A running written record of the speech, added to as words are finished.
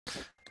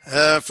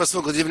First of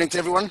all, good evening to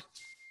everyone.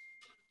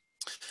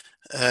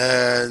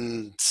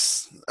 And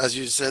as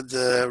you said,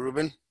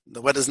 Ruben,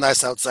 the weather's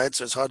nice outside,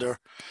 so it's harder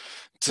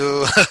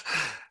to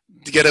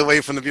to get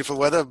away from the beautiful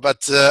weather.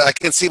 But I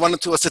can see one or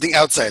two are sitting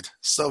outside,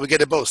 so we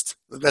get a both,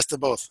 the best of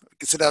both. We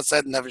can sit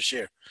outside and have a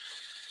share.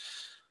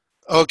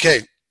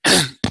 Okay.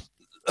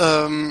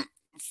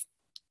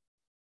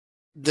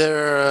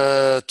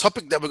 The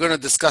topic that we're going to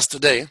discuss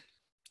today,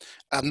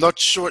 I'm not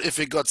sure if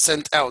it got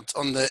sent out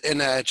on the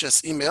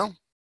NIHS email.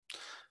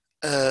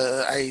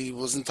 I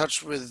was in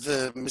touch with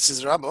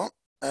Mrs. Rabo,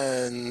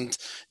 and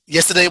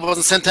yesterday it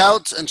wasn't sent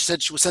out, and she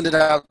said she would send it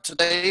out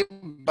today,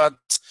 but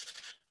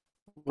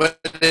when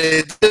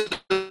they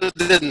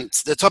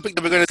didn't. The topic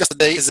that we're going to discuss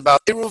today is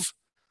about eruv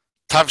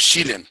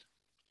tawshilin.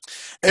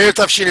 Eruv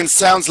tawshilin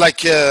sounds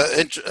like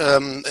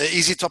an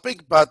easy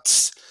topic,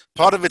 but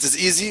part of it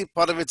is easy,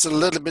 part of it's a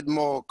little bit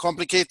more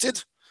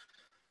complicated.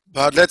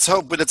 But let's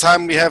hope with the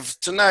time we have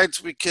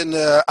tonight, we can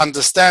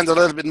understand a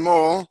little bit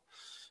more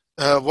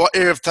what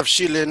eruv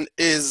tawshilin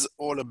is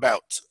all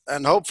about.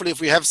 And hopefully if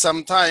we have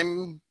some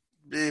time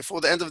before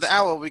the end of the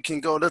hour, we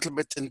can go a little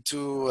bit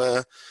into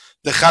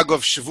the Chag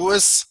of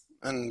Shavu'ot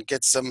and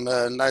get some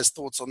nice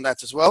thoughts on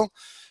that as well.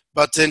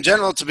 But in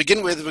general, to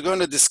begin with, we're going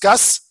to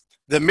discuss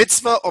the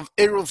mitzvah of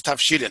eruv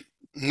tawshilin.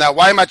 Now,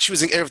 why am I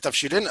choosing eruv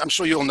tawshilin? I'm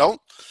sure you'll know.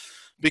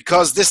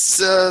 Because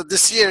this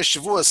year,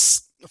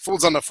 Shavu'ot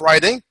falls on a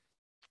Friday.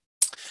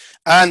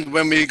 And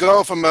when we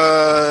go from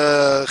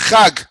a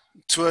Chag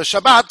to a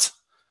Shabbat,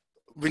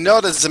 we know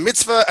there's a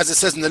mitzvah, as it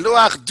says in the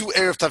Luach, do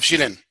eruv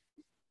tawshilin.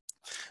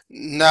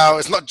 Now,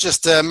 it's not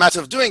just a matter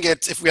of doing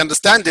it. If we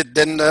understand it,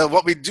 then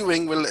what we're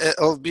doing will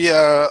be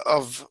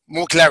of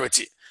more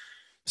clarity.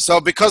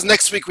 So because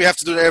next week we have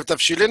to do the eruv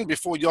tawshilin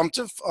before Yom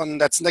Tov,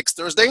 that's next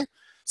Thursday.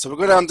 So we're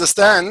going to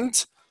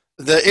understand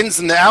the ins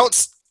and the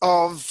outs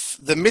of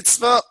the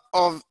mitzvah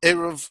of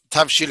eruv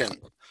tawshilin.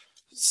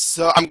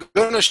 So I'm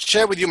going to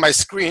share with you my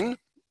screen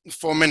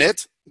for a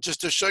minute, just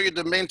to show you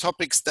the main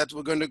topics that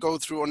we're going to go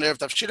through on eruv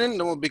tawshilin,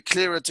 and we'll be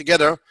clearer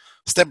together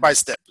step by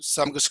step.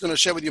 So I'm just going to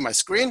share with you my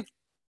screen.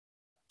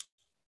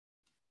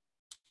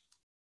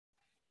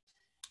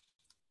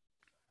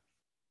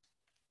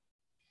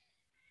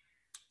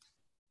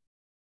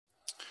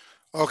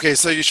 Okay,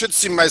 so you should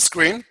see my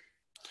screen.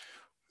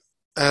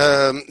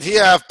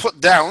 Here I've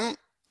put down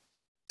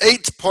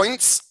 8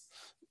 points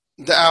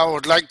that I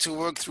would like to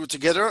work through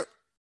together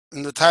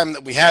in the time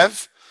that we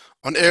have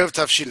on eruv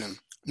tawshilin.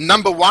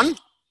 Number 1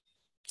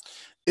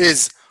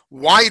 is,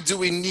 why do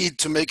we need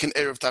to make an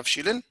eruv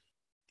tawshilin?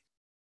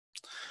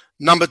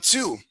 Number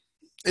 2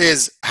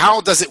 is,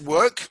 how does it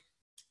work?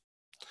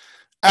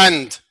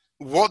 And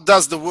what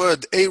does the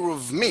word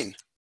eruv mean?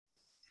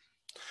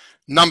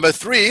 Number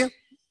 3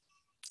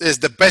 is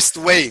the best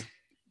way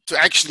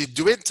to actually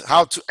do it,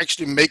 how to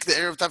actually make the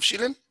eruv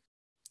tawshilin.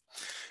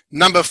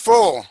 Number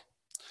 4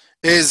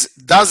 is,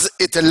 does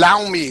it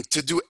allow me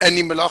to do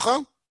any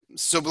melacha?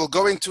 So we'll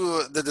go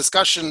into the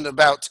discussion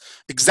about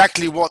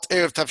exactly what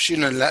eruv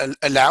tawshilin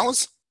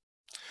allows.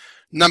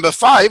 Number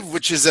 5,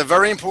 which is a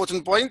very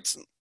important point,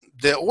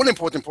 they're all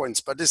important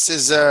points, but this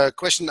is a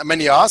question that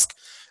many ask,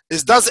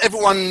 is, does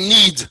everyone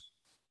need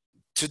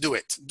to do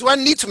it? Do I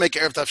need to make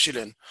eruv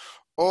tawshilin?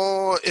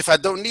 Or if I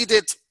don't need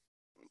it,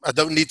 I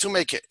don't need to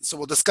make it. So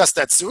we'll discuss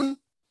that soon.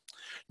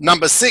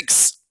 Number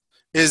 6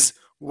 is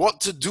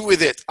what to do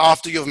with it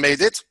after you've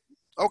made it.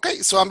 Okay,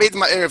 so I made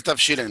my eruv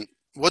tawshilin.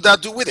 What do I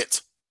do with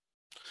it?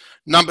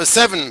 Number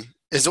 7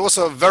 is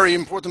also a very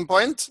important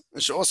point,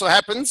 which also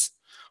happens.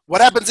 What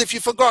happens if you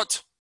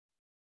forgot?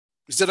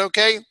 Is it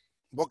okay?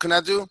 What can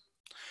I do?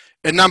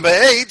 And number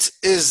 8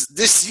 is,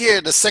 this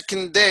year, the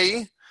second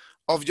day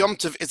of Yom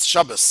Tov, it's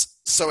Shabbos.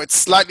 So it's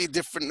slightly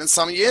different than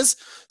some years.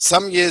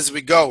 Some years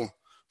we go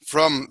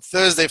from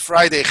Thursday,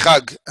 Friday,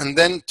 Chag, and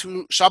then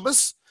to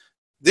Shabbos.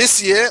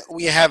 This year,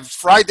 we have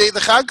Friday, the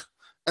Chag,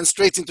 and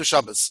straight into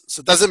Shabbos.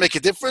 So does it make a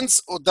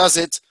difference, or does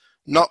it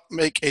not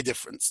make a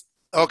difference?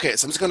 Okay,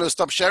 so I'm just going to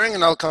stop sharing,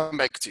 and I'll come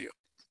back to you.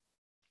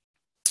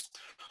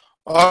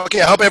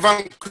 Okay, I hope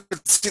everyone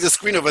could see the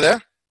screen over there.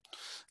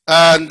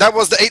 And that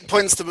was the 8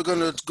 points that we're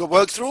going to go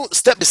work through,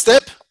 step by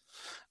step.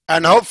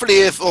 And hopefully,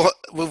 if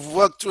we've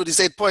worked through these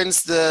 8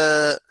 points,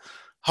 the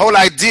whole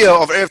idea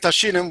of eruv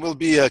tawshilin will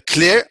be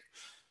clear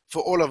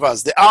for all of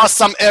us. There are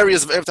some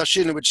areas of eruv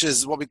tawshilin which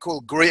is what we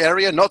call gray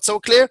area, not so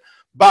clear,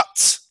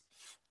 but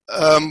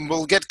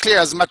we'll get clear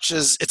as much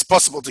as it's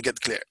possible to get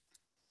clear.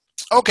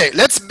 Okay,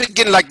 let's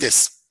begin like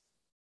this.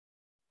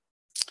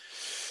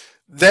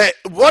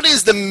 What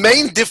is the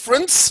main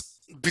difference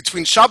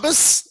between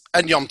Shabbos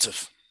and Yom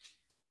Tov?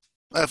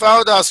 If I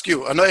would ask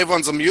you, I know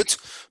everyone's on mute,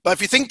 but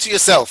if you think to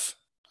yourself,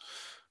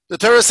 the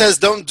Torah says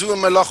don't do a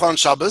melacha on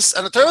Shabbos,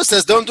 and the Torah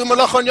says don't do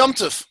melacha on Yom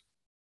Tov.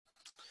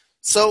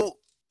 So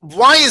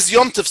why is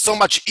Yom Tov so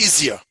much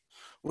easier?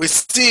 We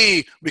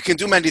see we can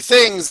do many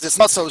things, it's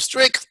not so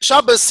strict.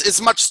 Shabbos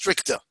is much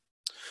stricter.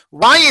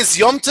 Why is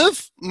Yom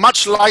Tov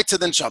much lighter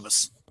than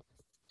Shabbos?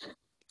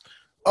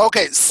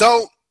 Okay,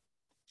 so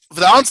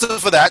the answer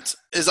for that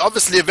is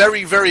obviously a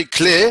very, very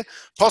clear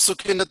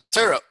pasuk in the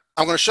Torah.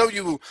 I'm going to show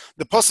you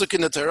the pasuk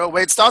in the Torah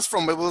where it starts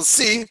from, where we'll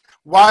see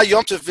why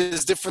Yom Tov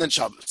is different than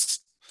Shabbos.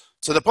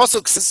 So the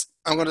pasuk says,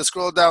 I'm going to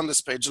scroll down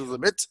this page a little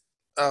bit.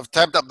 I've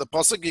tabbed up the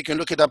pasuk. You can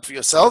look it up for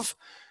yourself.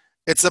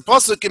 It's a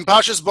pasuk in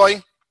Parshas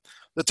Boy.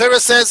 The Torah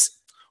says,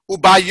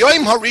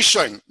 "Ubayom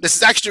harishon." This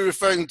is actually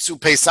referring to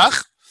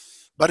Pesach,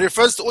 but it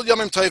refers to all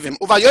Yomim Tovim.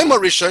 Ubayom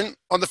harishon,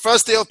 on the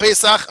first day of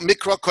Pesach,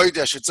 Mikra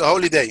Kodesh. It's a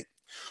holy day.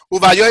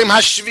 Ubayom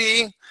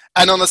hashvi,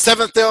 and on the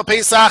seventh day of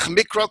Pesach,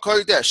 Mikra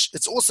Kodesh.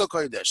 It's also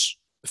Kodesh.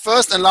 The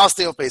first and last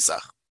day of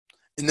Pesach.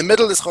 In the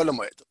middle is Chol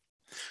HaMoed.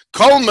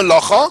 Kol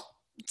Melacha,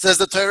 says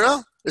the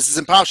Torah. This is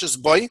in Parshas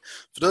Boy.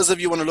 For those of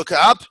you who want to look it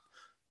up,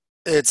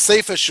 it's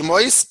Sefer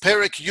Shemois,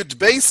 Perek Yud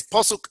Beis,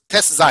 Posuk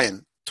Tes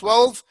Zayin,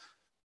 12,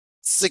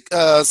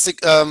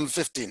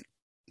 15,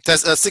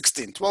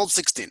 16, 12,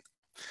 16.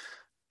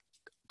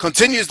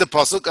 Continues the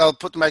Posuk. I'll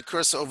put my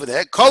cursor over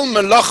there. Kol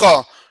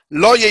Melacha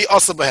lo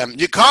ye'asa b'hem.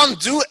 You can't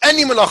do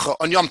any Melacha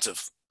on Yom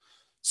Tov.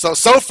 So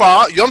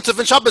far, Yom Tov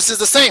and Shabbos is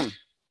the same.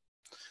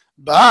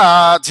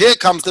 But here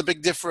comes the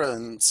big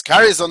difference.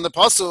 Carries on the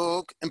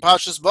Pasuk in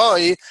Parshas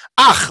Boy.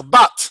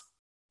 But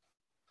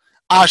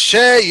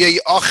asher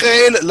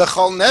ye'achel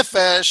lechol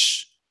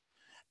nefesh.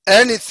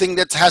 Anything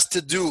that has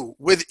to do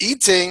with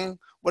eating,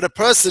 what a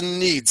person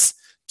needs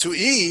to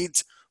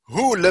eat,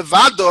 hu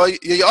levado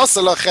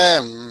ye'asa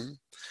lachem.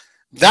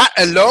 That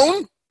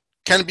alone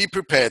can be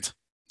prepared.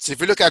 So if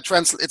you look at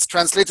it's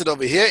translated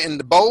over here in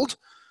the bold.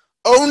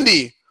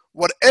 Only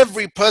what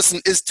every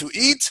person is to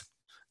eat,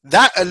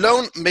 that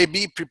alone may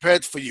be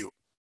prepared for you.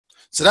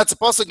 So that's a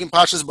pasuk in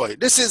Parshas Boy.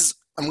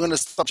 I'm going to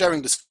stop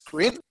sharing the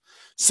screen.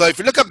 So if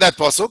you look up that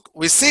pasuk,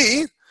 we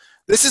see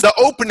this is the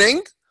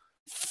opening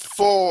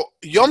for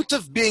Yom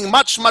Tov being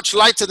much, much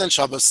lighter than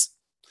Shabbos.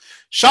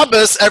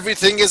 Shabbos,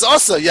 everything is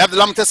also. You have the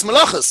Lamtes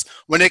Melachos.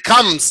 When it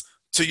comes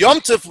to Yom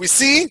Tov, we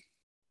see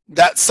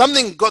that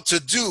something got to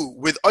do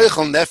with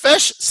Oichel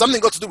Nefesh, something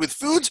got to do with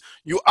food,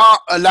 you are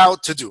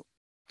allowed to do.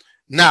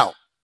 Now,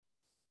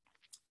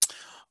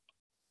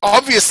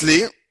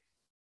 obviously,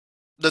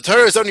 the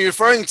Torah is only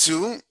referring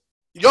to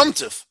Yom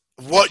Tov.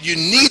 What you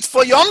need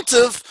for Yom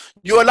Tov,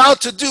 you're allowed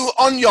to do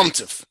on Yom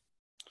Tov.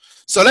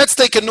 So let's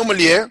take a normal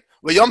year,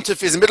 where Yom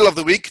Tov is the middle of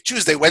the week,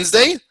 Tuesday,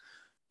 Wednesday.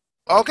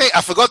 Okay,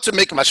 I forgot to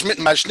make my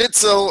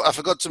schnitzel, I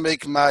forgot to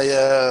make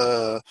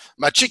my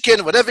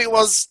chicken, whatever it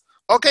was.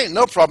 Okay,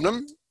 no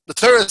problem. The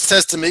Torah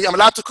says to me, I'm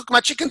allowed to cook my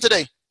chicken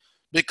today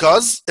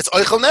because it's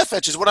oichel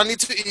nefesh, is what I need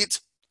to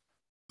eat.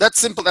 That's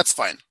simple, that's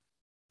fine.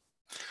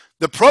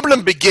 The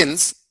problem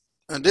begins,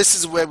 and this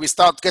is where we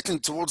start getting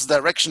towards the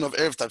direction of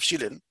eruv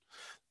tawshilin.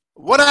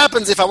 What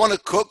happens if I want to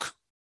cook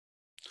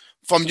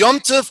from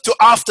Yom Tov to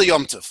after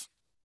Yom Tov?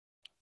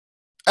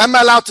 Am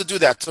I allowed to do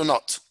that or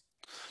not?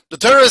 The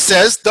Torah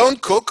says,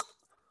 don't cook.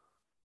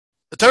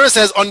 The Torah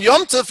says, on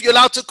Yom Tov, you're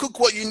allowed to cook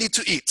what you need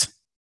to eat.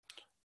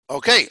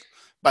 Okay.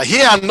 But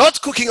here I'm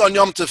not cooking on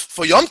Yom Tov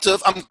for Yom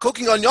Tov, I'm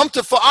cooking on Yom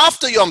Tov for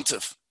after Yom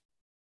Tov.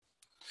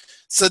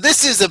 So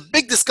this is a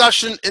big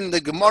discussion in the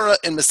Gemara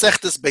in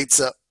Masechtes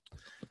Beitza.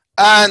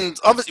 And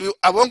obviously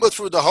I won't go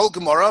through the whole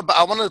Gemara, but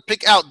I want to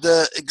pick out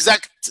the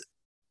exact,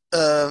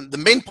 the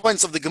main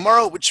points of the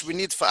Gemara which we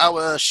need for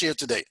our shir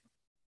today.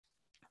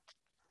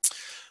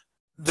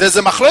 There's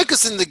a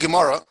machlokes in the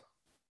Gemara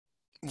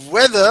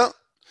whether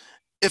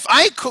if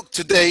I cook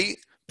today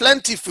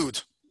plenty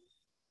food,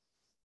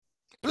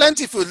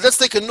 let's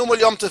take a normal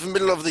Yom Tov in the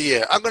middle of the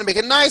year. I'm going to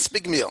make a nice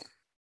big meal.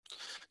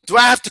 Do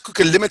I have to cook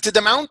a limited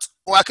amount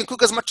or I can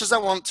cook as much as I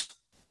want?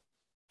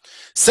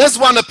 Says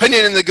one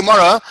opinion in the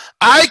Gemara,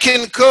 I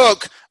can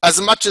cook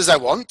as much as I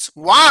want.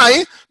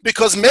 Why?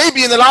 Because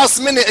maybe in the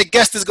last minute a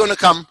guest is going to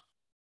come.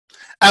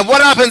 And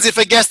what happens if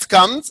a guest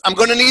comes? I'm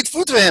going to need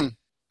food for him.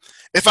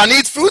 If I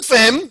need food for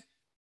him,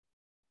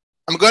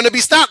 I'm going to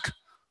be stuck.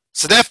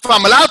 So therefore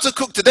I'm allowed to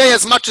cook today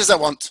as much as I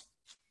want.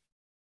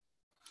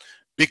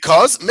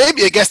 Because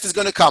maybe a guest is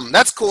going to come.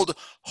 That's called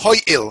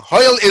hoil.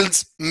 Hoil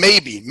is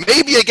maybe.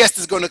 Maybe a guest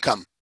is going to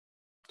come.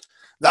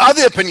 The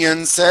other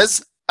opinion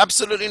says,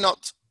 absolutely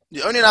not.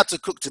 You're only allowed to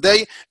cook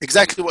today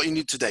exactly what you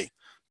need today.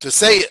 To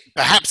say,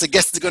 perhaps a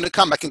guest is going to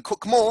come, I can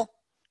cook more,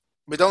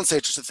 we don't say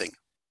such a thing.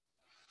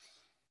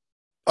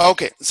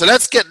 Okay, so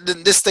let's get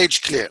this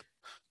stage clear.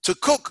 To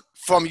cook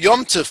from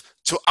Yom Tov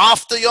to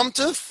after Yom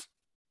Tov,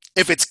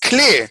 if it's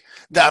clear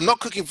that I'm not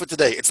cooking for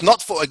today, it's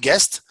not for a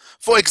guest.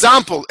 For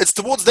example, it's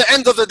towards the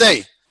end of the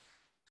day.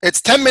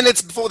 It's 10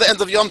 minutes before the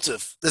end of Yom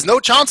Tov. There's no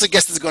chance a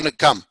guest is going to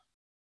come.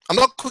 I'm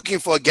not cooking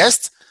for a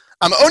guest.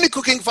 I'm only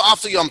cooking for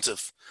after Yom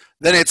Tov.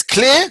 Then it's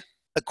clear,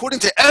 according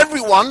to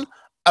everyone,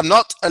 I'm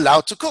not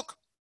allowed to cook.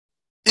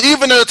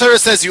 Even though the Torah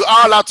says you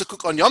are allowed to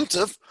cook on Yom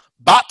Tov,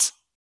 but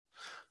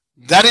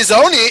that is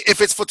only if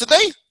it's for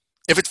today.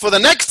 If it's for the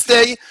next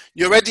day,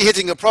 you're already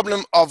hitting a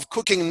problem of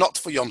cooking not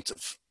for Yom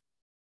Tov.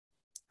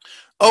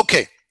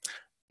 Okay.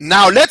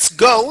 Now let's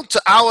go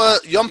to our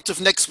Yom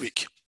Tov next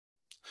week.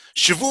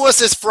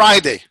 Shavu'ot is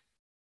Friday.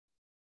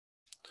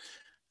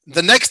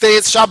 The next day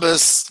is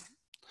Shabbos.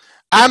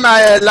 Am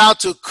I allowed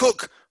to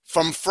cook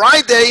from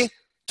Friday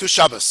to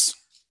Shabbos?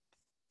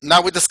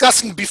 Now we're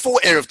discussing before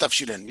eruv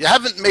tawshilin. You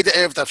haven't made the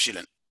eruv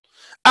tawshilin.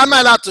 Am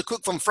I allowed to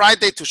cook from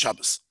Friday to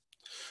Shabbos?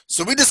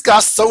 So we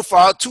discussed so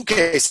far two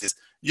cases.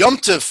 Yom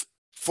Tov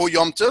for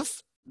Yom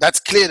Tov, that's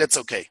clear, that's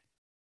okay.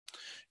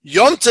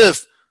 Yom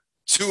Tov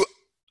to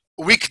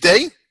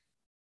weekday.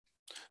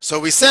 So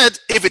we said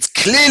if it's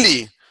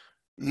clearly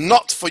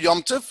not for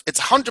Yom Tov, it's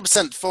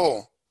 100%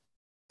 for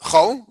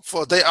Chol,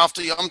 for a day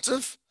after Yom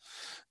Tov,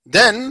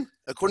 then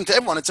according to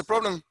everyone it's a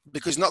problem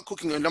because you're not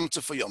cooking on Yom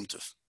Tov for Yom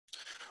Tov.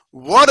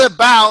 What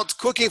about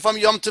cooking from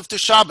Yom Tov to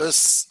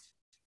Shabbos?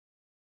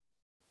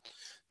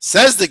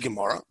 Says the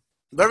Gemara,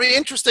 very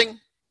interesting.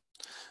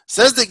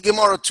 Says the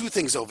Gemara two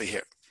things over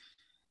here.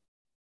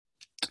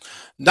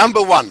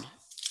 Number one,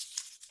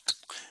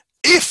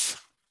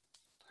 if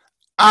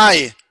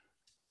I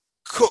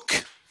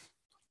cook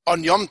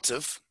on Yom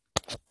Tov,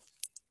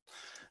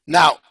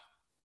 now,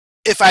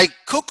 if I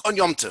cook on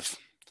Yom Tov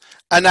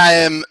and I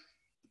am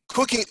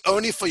cooking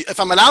only for, if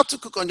I'm allowed to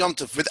cook on Yom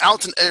Tov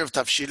without an eruv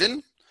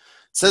tawshilin,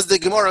 says the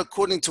Gemara,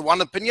 according to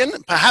one opinion,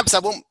 perhaps I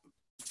won't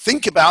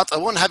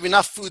have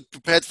enough food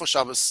prepared for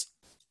Shabbos.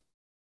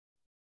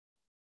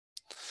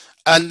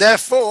 And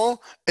therefore,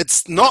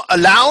 it's not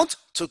allowed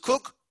to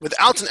cook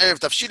without an eruv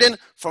tawshilin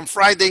from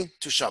Friday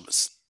to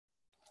Shabbos.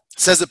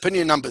 Says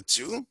opinion number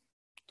two,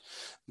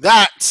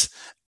 that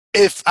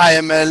if I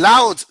am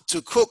allowed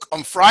to cook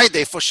on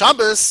Friday for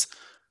Shabbos,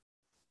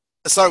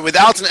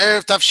 without an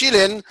eruv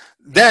tawshilin,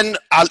 then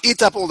I'll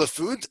eat up all the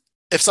food.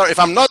 If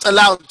I'm not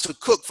allowed to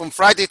cook from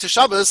Friday to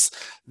Shabbos,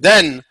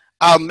 then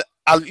I'll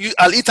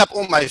eat up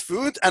all my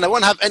food and I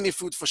won't have any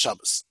food for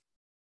Shabbos.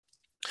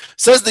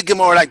 Says the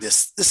Gemara like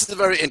this. This is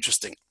very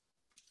interesting.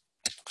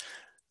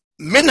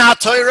 Min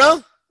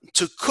HaTorah,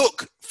 to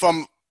cook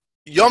from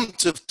Yom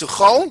Tov to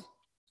Chol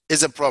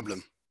is a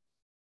problem.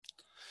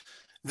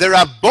 The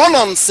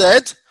Rabbanon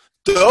said,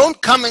 don't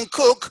come and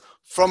cook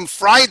from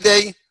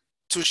Friday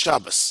to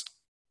Shabbos.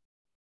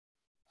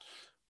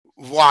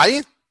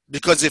 Why?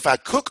 Because if I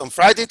cook on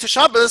Friday to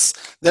Shabbos,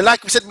 then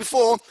like we said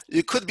before,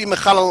 you could be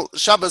mechalal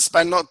Shabbos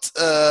by not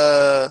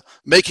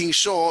making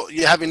sure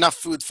you have enough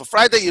food for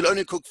Friday. You'll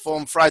only cook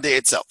from Friday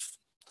itself.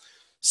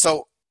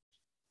 So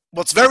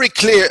what's very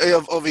clear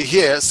over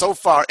here so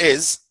far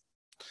is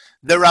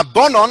the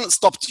Rabbanon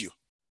stopped you.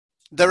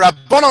 The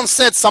Rabbanon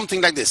said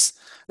something like this.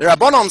 The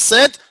Rabbanon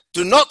said,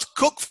 do not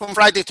cook from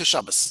Friday to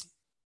Shabbos.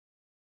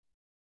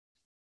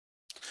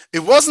 It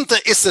wasn't an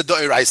Issa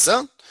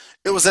d'oraisa.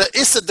 It was an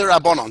Issa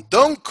d'Rabbanon.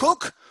 Don't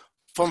cook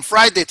from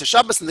Friday to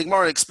Shabbos. And the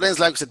Gemara explains,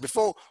 like we said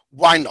before,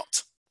 why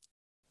not?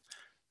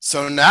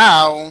 So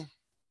now,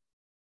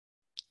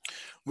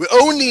 we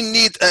only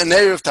need an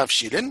eruv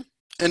tawshilin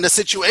in a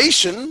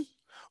situation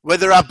where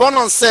the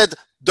Rabbanon said,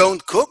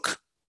 don't cook.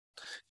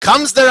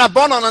 Comes the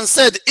Rabbanon and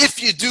said,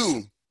 if you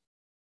do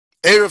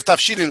eruv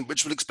tawshilin,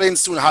 which we'll explain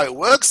soon how it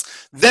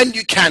works, then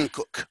you can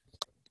cook.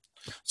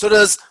 So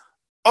there's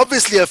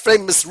obviously a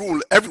famous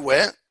rule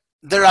everywhere.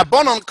 The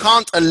Rabbanon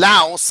can't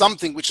allow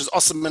something which is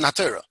awesome min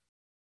HaTorah.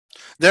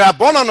 The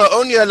Rabbanon are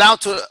only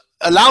allowed to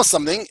allow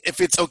something if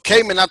it's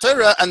okay min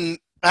HaTorah, and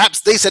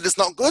perhaps they said it's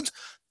not good,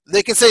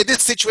 they can say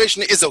this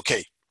situation is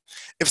okay.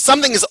 If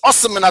something is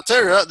awesome min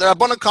HaTorah, the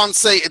Rabbanon can't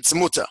say it's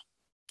mutter.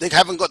 They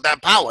haven't got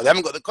that power, they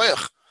haven't got the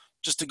koyach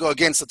just to go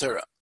against the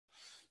Torah.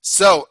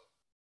 So,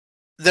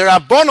 the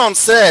Rabbanon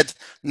said,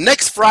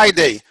 next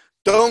Friday,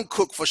 don't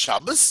cook for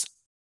Shabbos,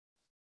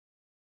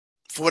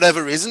 for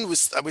whatever reason,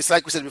 like we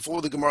said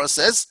before, the Gemara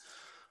says.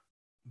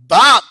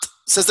 But,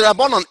 says the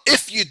Rabbanon,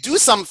 if you do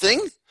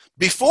something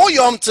before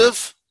Yom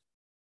Tov,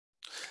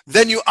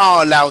 then you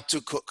are allowed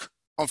to cook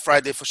on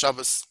Friday for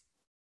Shabbos.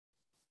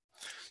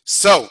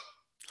 So,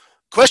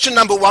 question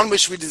number one,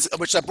 which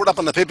I brought up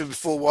on the paper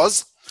before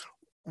was,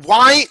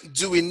 why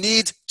do we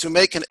need to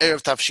make an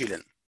eruv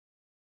tawshilin?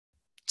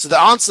 So the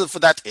answer for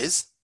that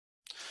is,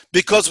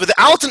 because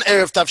without an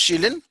eruv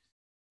tawshilin,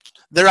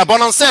 the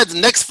Rabbanon said,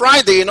 next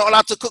Friday, you're not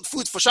allowed to cook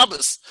food for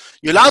Shabbos.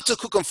 You're allowed to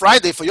cook on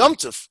Friday for Yom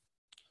Tov.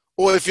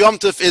 Or if Yom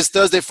Tov is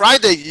Thursday,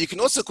 Friday, you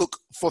can also cook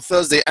for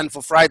Thursday and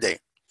for Friday.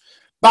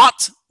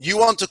 But you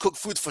want to cook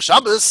food for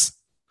Shabbos,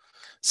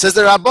 says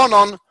the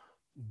Rabbanon,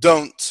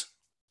 don't.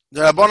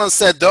 The Rabbanon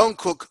said, don't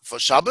cook for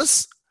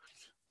Shabbos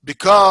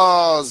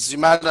because you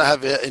might not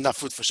have enough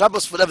food for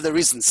Shabbos, whatever the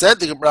reason said.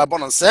 The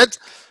Rabbanon said,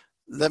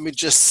 let me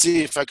just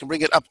see if I can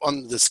bring it up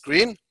on the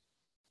screen.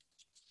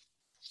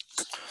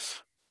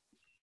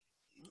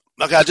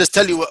 Okay, I'll just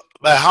tell you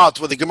by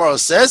heart what the Gemara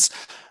says.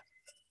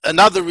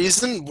 Another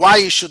reason why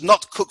you should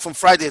not cook from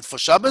Friday for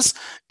Shabbos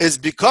is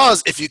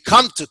because if you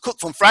come to cook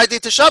from Friday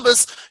to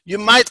Shabbos, you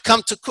might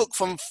come to cook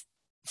from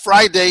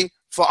Friday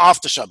for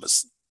after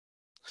Shabbos.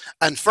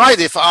 And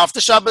Friday for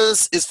after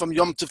Shabbos is from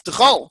Yom Tov to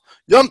Chol.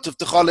 Yom Tov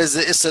to Chol is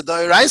the Issa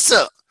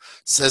d'oraisa.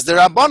 Says the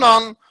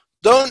Rabbanon,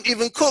 don't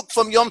even cook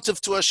from Yom Tov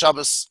to a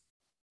Shabbos.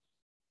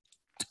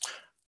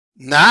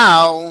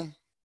 Now,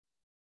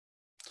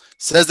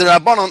 says the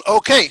Rabbanon,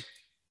 okay,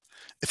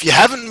 if you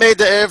haven't made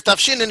the eruv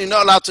tawshilin, you're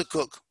not allowed to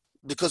cook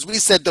because we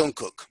said don't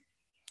cook.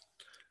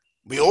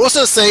 We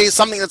also say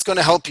something that's going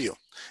to help you.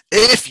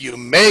 If you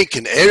make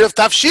an eruv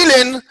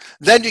tawshilin,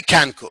 then you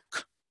can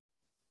cook.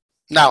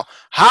 Now,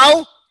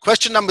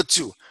 question number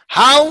 2,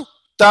 how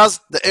does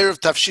the eruv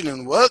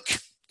tawshilin work?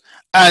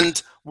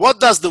 And what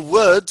does the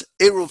word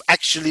eruv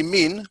actually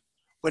mean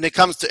when it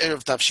comes to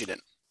eruv tawshilin?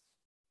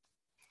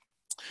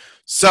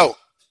 So,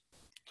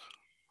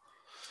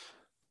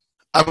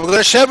 I'm going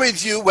to share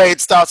with you where it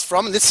starts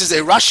from. This is a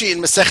Rashi in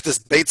Masechtes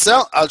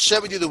Beitzer. I'll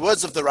share with you the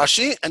words of the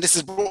Rashi, and this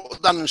is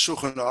brought down in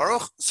Shulchan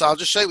Aruch. So I'll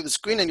just show you with the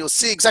screen, and you'll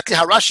see exactly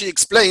how Rashi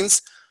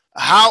explains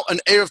how an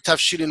eruv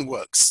tawshilin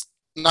works.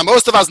 Now,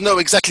 most of us know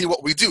exactly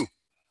what we do,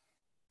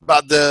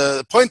 but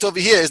the point over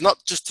here is not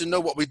just to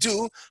know what we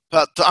do,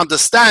 but to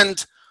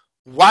understand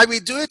why we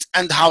do it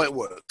and how it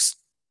works.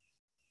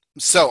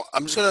 So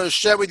I'm just going to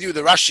share with you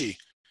the Rashi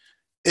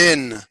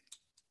in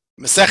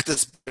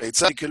Masechtes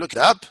Beitzer. You can look it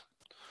up.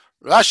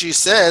 Rashi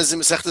says in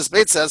Masechtes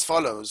Beitzer as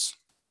follows.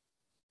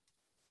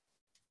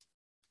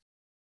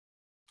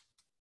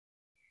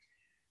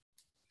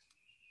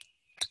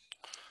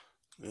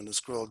 I'm going to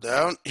scroll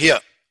down.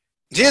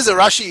 Here's a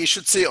Rashi, you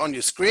should see it on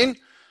your screen.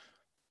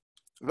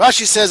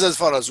 Rashi says as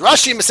follows.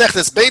 Rashi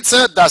Masechtes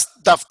Beitzer,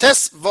 Daf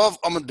Tes Vov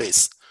Amud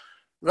Beis.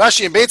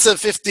 Rashi in Beitzer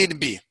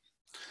 15b.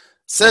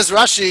 Says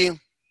Rashi,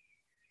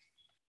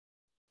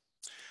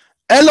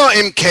 Elo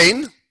im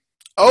kain,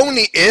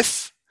 only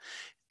if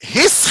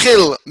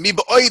Hischil mi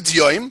b'oid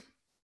yoim,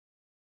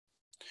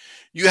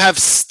 you have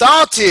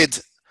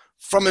started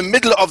from the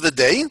middle of the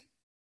day,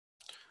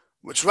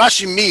 which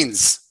Rashi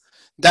means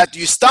that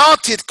you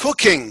started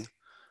cooking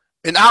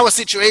in our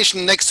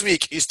situation next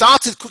week. You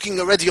started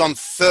cooking already on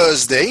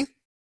Thursday.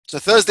 So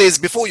Thursday is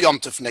before Yom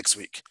Tov next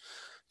week.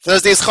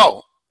 Thursday is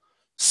Chol.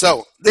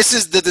 So this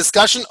is the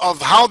discussion of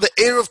how the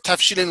eruv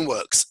tawshilin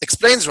works.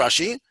 Explains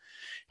Rashi,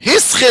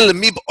 Hischil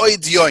mi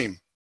b'oid yoim.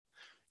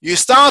 You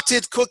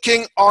started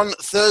cooking on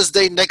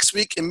Thursday next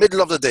week in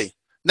middle of the day.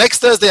 Next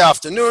Thursday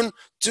afternoon,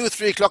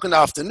 2-3 o'clock in the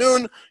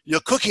afternoon, you're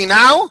cooking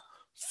now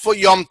for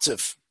Yom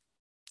Tov.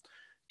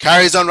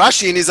 Carries on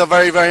Rashi, and these are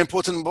very, very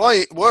important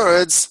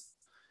words.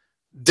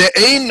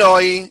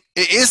 De'enoi,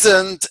 it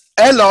isn't,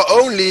 elo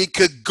only,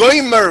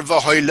 kegoimer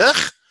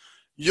v'hoilech,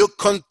 you're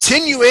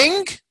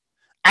continuing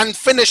and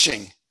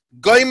finishing.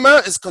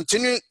 Goimer is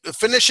continuing,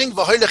 finishing,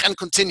 v'hoilech and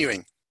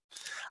continuing.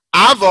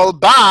 Aval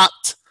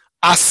bat,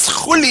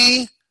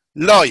 aschuli,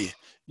 Loi,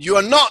 you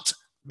are not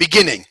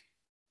beginning.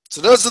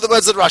 So those are the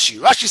words of Rashi.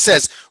 Rashi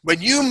says,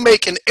 when you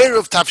make an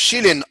eruv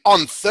tawshilin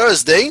on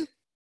Thursday,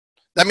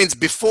 that means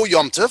before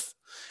Yom Tov.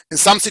 In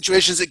some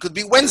situations, it could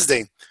be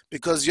Wednesday,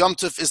 because Yom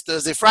Tov is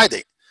Thursday,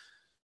 Friday.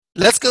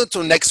 Let's go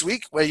to next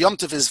week, where Yom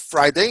Tov is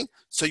Friday.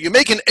 So you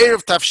make an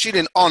eruv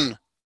tawshilin on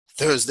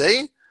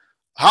Thursday.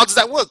 How does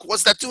that work?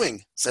 What's that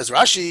doing? Says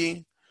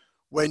Rashi,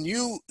 when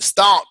you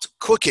start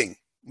cooking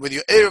with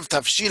your eruv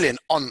tawshilin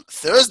on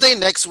Thursday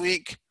next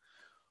week,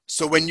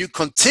 so when you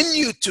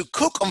continue to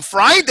cook on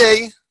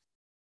Friday,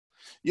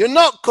 you're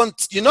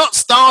not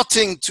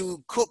starting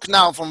to cook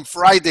now from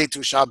Friday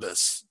to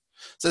Shabbos.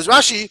 Says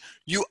Rashi,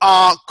 you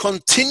are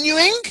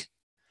continuing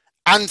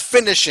and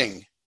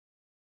finishing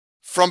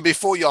from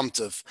before Yom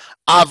Tov.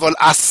 Aval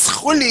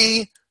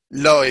aschuli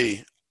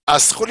loi.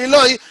 Aschuli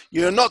loi,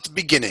 you're not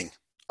beginning.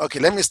 Okay,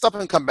 let me stop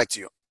and come back to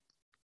you.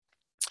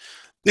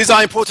 These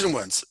are important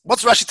words.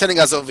 What's Rashi telling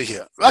us over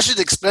here? Rashi is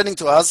explaining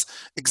to us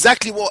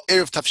exactly what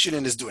eruv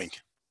tawshilin is doing.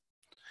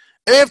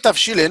 Eruv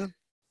tawshilin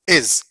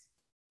is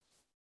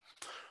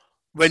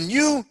when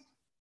you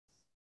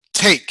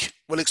take,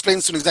 we'll explain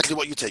soon exactly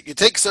what you take. You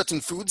take certain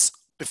foods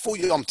before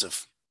Yom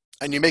Tov,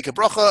 and you make a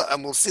bracha,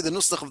 and we'll see the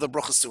nusach of the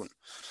bracha soon.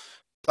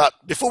 But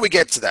before we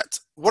get to that,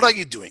 what are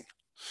you doing?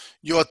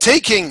 You're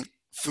taking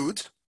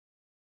food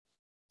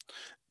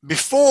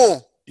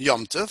before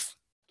Yom Tov.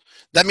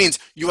 That means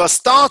you are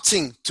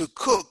starting to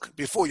cook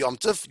before Yom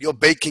Tov. You're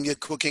baking, you're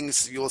cooking.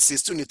 So you'll see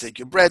soon you take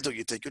your bread or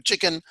you take your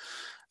chicken.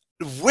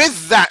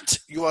 With that,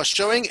 you are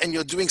showing and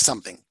you're doing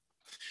something.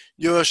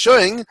 You're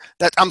showing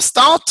that I'm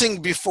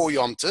starting before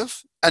Yom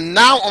Tov, and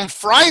now on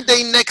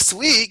Friday next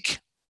week,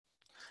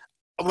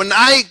 when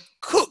I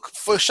cook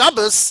for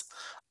Shabbos,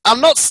 I'm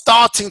not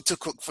starting to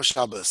cook for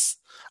Shabbos.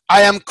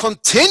 I am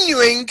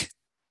continuing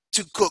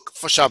to cook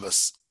for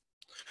Shabbos.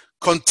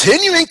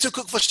 Continuing to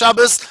cook for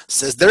Shabbos,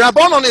 says the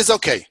Rabbanon, is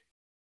okay.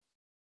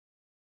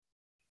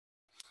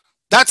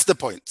 That's the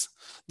point.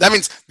 That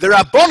means the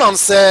Rabbanon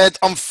said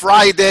on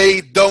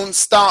Friday, don't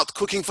start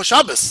cooking for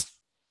Shabbos.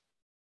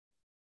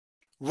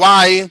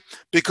 Why?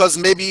 Because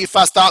maybe if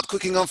I start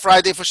cooking on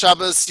Friday for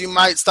Shabbos, you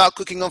might start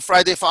cooking on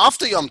Friday for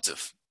after Yom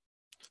Tov.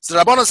 So the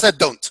Rabbanon said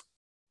don't.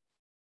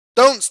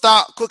 Don't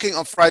start cooking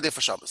on Friday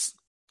for Shabbos.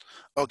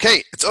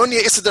 Okay, it's only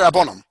a Issa de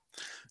Rabbanon.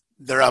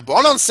 The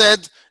Rabbanon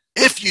said,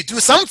 if you do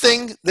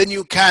something, then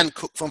you can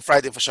cook from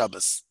Friday for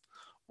Shabbos.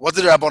 What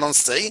did the Rabbanon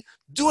say?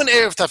 Do an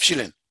eruv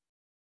tawshilin.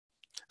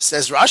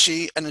 Says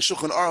Rashi, and in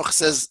Shulchan Aruch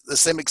says the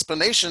same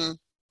explanation.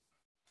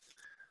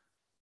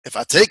 If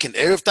I take an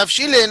eruv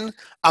tawshilin,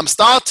 I'm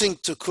starting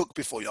to cook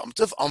before Yom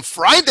Tov. On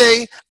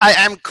Friday, I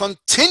am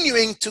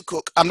continuing to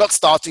cook. I'm not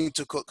starting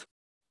to cook.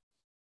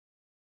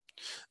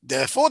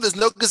 Therefore, there's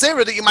no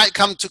gezerah that you might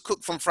come to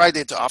cook from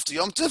Friday to after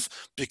Yom Tov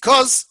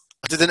because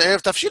I did an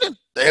eruv tawshilin.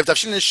 The eruv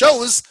tawshilin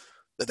shows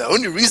that the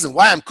only reason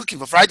why I'm cooking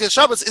for Friday and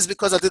Shabbos is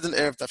because I did an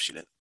eruv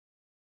tawshilin.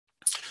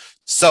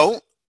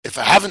 So, if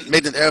I haven't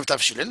made an eruv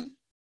tawshilin,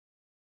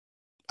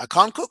 I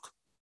can't cook.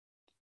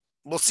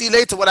 We'll see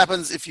later what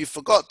happens if you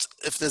forgot,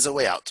 if there's a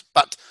way out.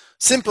 But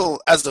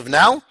simple as of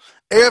now,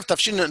 eruv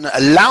tawshilin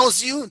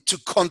allows you to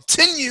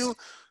continue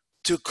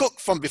to cook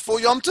from before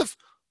Yom Tov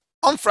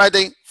on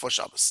Friday for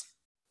Shabbos.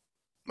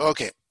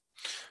 Okay,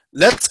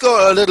 let's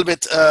go a little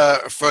bit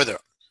further.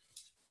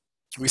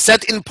 We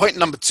said in point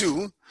number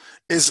 2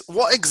 is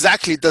what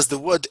exactly does the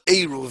word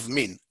eruv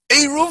mean?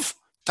 Eruv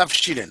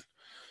tawshilin.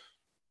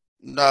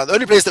 Now, the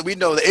only place that we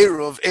know the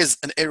eruv is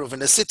an eruv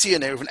in a city,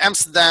 an eruv in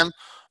Amsterdam,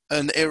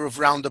 an eruv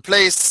round the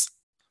place,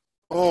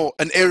 or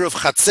an eruv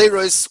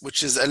chatzeros,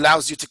 which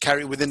allows you to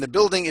carry within the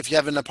building. If you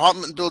have an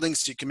apartment building,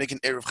 so you can make an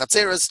eruv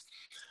chatzeros.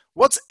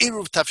 What's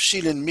eruv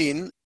tawshilin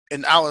mean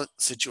in our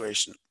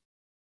situation?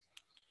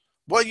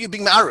 What are you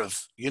being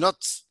ma'arev? You're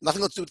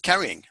nothing to do with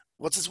carrying.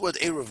 What's this word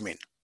eruv mean?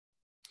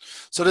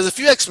 So there's a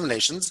few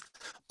explanations,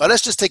 but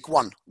let's just take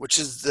one, which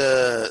is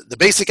the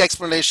basic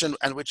explanation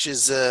and which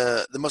is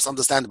the most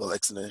understandable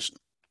explanation.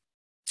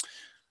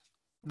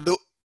 The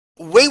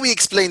way we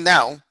explain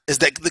now is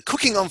that the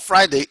cooking on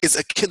Friday is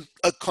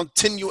a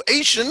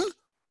continuation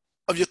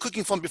of your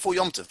cooking from before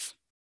Yom Tov.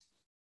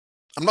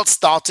 I'm not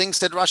starting,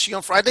 said Rashi,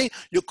 on Friday,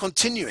 you're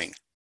continuing.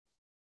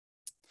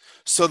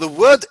 So the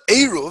word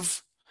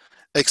eruv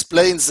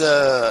explains,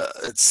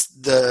 it's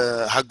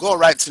the Hagor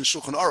writes in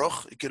Shulchan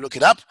Aruch, you can look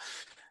it up,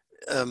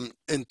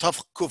 in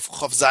Tov Kuf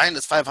Chof Zayin,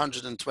 it's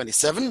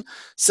 527,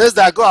 says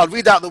the Hagor, I'll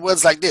read out the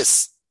words like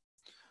this.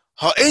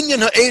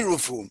 Ha'inyan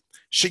ha'eruv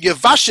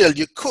sheyevashel,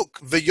 you cook,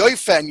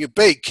 v'yoifer, and you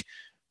bake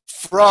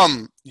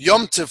from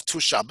Yom Tov to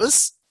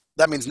Shabbos.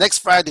 That means next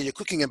Friday you're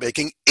cooking and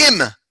baking. Im,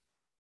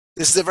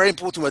 this is a very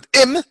important word.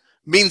 Im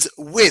means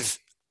with.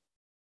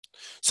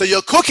 So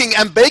you're cooking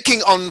and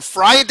baking on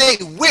Friday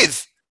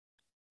with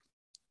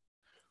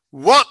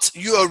what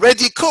you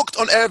already cooked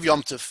on Erev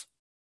Yom Tov.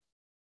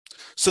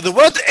 So the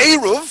word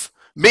eruv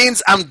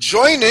means I'm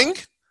joining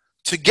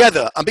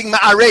together. I'm being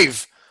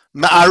ma'arev.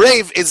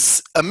 Ma'arev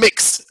is a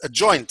mix, a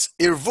joint.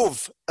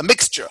 Eruv, a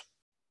mixture.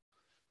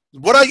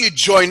 What are you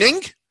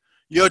joining?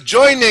 You're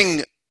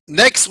joining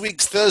next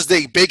week's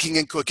Thursday baking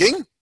and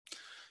cooking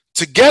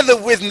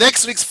together with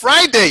next week's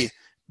Friday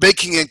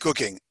baking and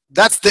cooking.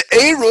 That's the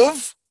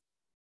eruv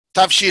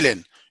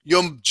tawshilin.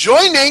 You're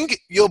joining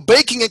your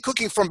baking and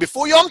cooking from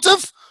before Yom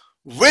Tov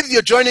with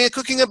your joining and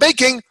cooking and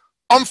baking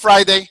on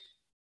Friday.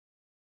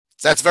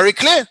 So that's very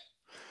clear,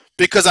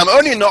 because I'm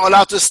only not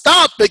allowed to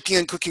start baking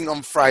and cooking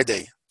on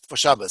Friday for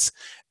Shabbos.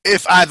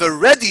 If I've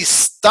already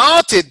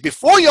started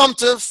before Yom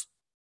Tov,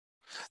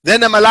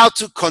 then I'm allowed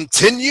to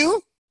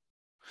continue,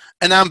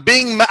 and I'm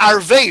being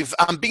ma'arvev,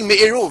 I'm being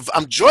me'eruv,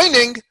 I'm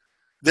joining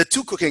the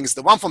two cookings,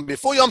 the one from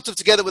before Yom Tov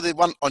together with the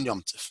one on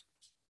Yom Tov.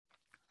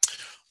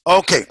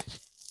 Okay,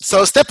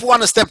 so step 1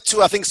 and step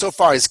 2 I think so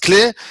far is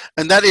clear,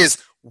 and that is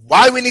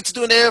why we need to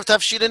do an eruv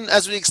tawshilin,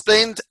 as we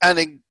explained,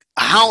 and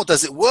how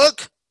does it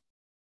work,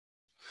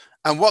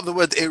 and what the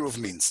word eruv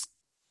means.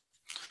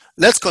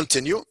 Let's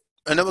continue,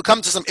 and then we'll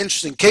come to some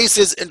interesting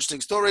cases,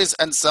 interesting stories,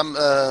 and some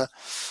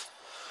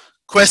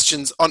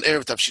questions on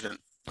eruv tawshilin.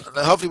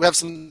 Hopefully we have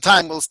some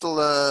time. We'll still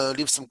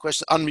leave some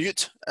questions,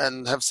 unmute,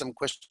 and have some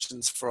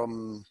questions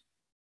from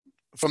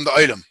the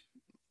olam.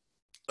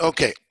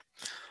 Okay.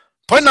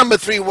 Point number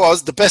 3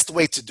 was the best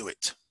way to do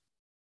it.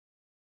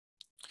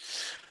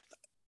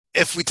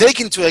 If we take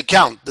into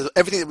account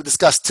everything that we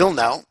discussed till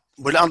now,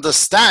 we'll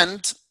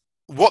understand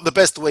what the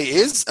best way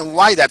is and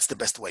why that's the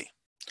best way.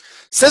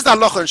 Says the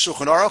halacha in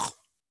Shulchan Aruch,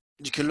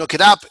 you can look it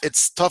up,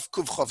 it's Tov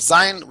Kuv Chof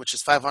Zayin, which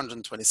is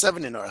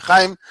 527 in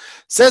Rabbijn.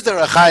 Says the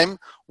Rabbijn,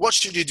 what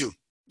should you do?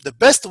 The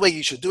best way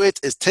you should do it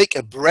is take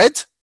a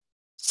bread,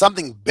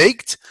 something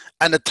baked,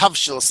 and a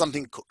tavshil,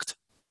 something cooked.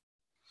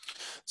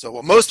 So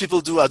what most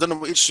people do, I don't know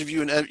what each of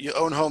you in your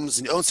own homes,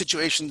 in your own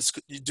situations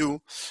you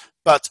do,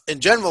 but in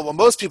general, what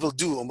most people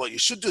do and what you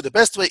should do, the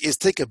best way is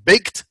take a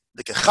baked,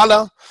 like a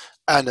challah,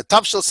 and a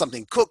tavshil,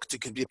 something cooked.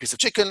 It could be a piece of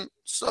chicken.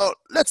 So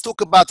let's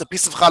talk about a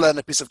piece of challah and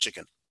a piece of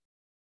chicken.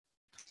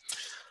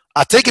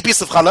 I take a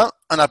piece of challah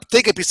and I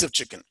take a piece of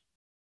chicken.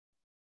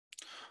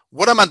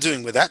 What am I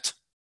doing with that?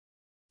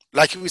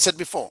 Like we said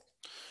before,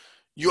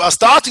 you are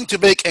starting to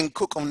bake and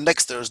cook on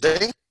next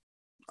Thursday.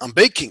 I'm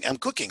baking, I'm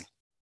cooking.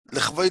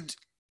 L'chavoid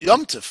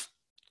Yom Tov.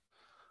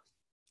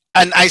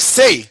 And I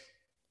say,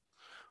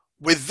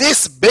 with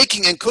this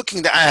baking and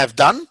cooking that I have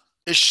done,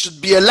 it should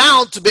be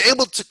allowed to be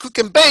able to cook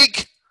and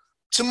bake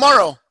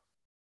tomorrow.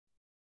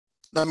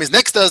 That means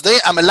next Thursday,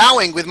 I'm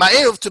allowing with my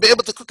eruv to be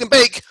able to cook and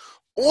bake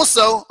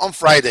also on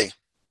Friday.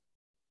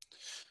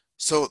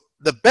 So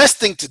the best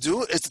thing to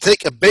do is to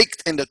take a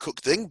baked and a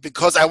cooked thing,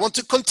 because I want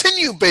to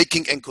continue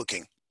baking and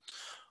cooking.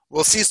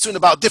 We'll see soon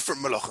about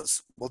different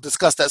melachos. We'll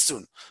discuss that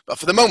soon. But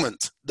for the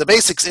moment, the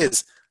basics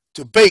is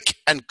to bake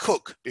and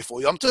cook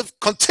before Yom Tov,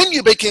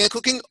 continue baking and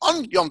cooking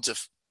on Yom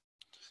Tov.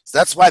 So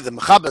that's why the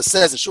Mechaber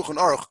says in Shulchan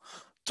Aruch,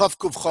 Tov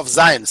Kuv Chov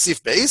Zayin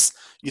Sif Beis,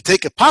 you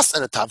take a pas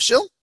and a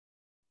tavshil,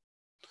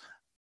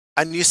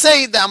 and you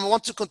say that I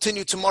want to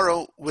continue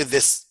tomorrow with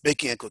this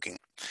baking and cooking.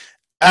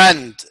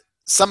 And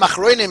some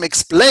achronim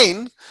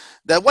explain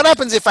that what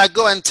happens if I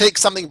go and take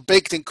something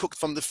baked and cooked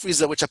from the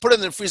freezer, which I put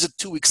in the freezer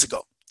 2 weeks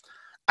ago.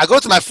 I go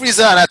to my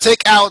freezer and I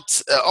take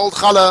out old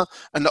challah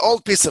and the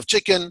old piece of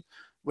chicken,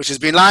 which has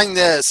been lying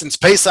there since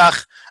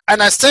Pesach,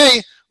 and I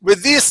say,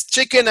 with this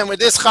chicken and with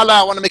this challah,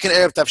 I want to make an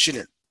erev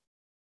tawshilin.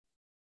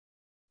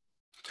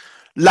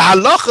 La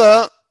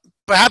halacha,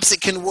 perhaps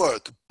it can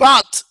work,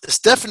 but it's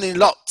definitely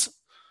not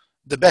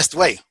the best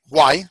way.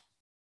 Why?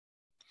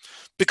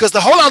 Because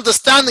the whole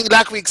understanding,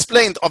 like we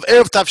explained, of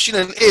erev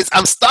tawshilin is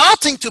I'm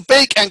starting to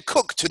bake and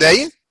cook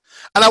today,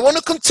 and I want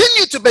to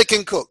continue to bake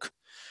and cook.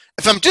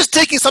 If I'm just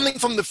taking something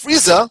from the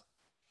freezer,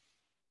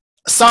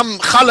 some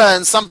challah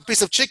and some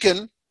piece of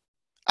chicken,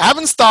 I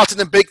haven't started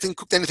and baked and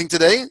cooked anything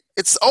today.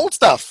 It's old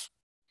stuff.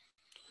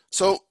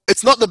 So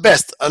it's not the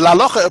best. La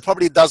halacha, it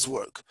probably does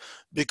work.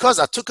 Because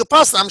I took a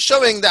pass and I'm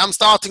showing that I'm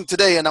starting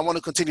today and I want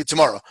to continue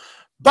tomorrow.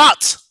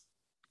 But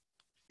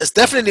it's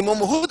definitely more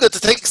muhuda to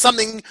take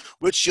something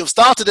which you've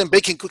started in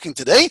baking cooking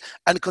today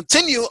and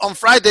continue on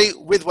Friday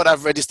with what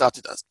I've already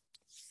started as.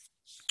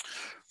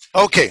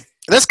 Okay,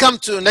 let's come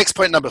to next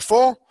point number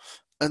 4,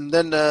 and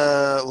then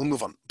we'll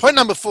move on. Point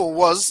number 4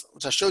 was,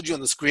 which I showed you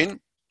on the screen,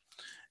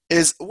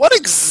 is what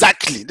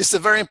exactly, this is a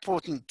very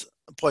important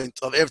point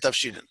of erev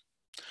tawshilin.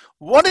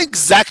 What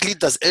exactly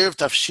does erev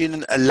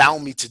tawshilin allow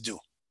me to do?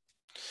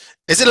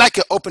 Is it like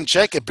an open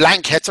check, a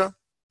blank header?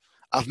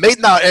 I've made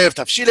now erev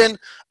tawshilin,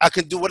 I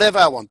can do whatever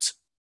I want.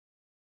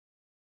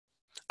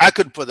 I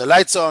could put the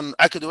lights on,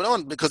 I could do what I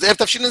want, because erev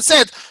tawshilin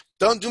said,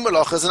 don't do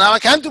melachas, and now I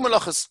can do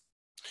melachas.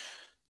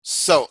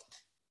 So,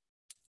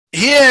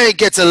 here it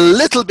gets a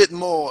little bit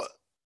more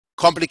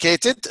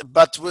complicated,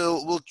 but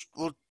we'll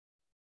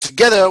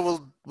together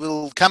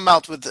we'll come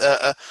out with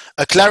a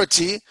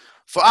clarity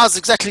for us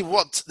exactly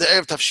what the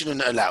erev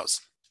tawshilin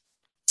allows.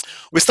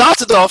 We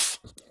started off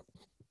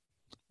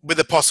with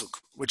the pasuk,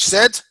 which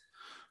said,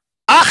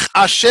 "Ach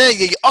asher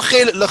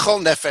ye'ochel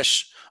lechol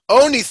nefesh,"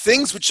 only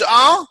things which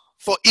are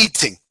for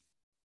eating.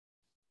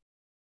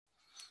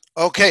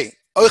 Okay,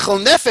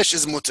 ochel nefesh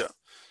is mutter.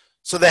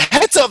 So the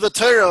heter of the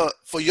Torah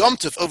for Yom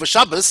Tov over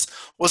Shabbos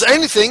was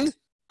anything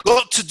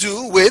got to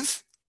do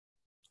with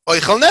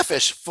ochel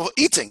nefesh, for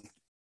eating.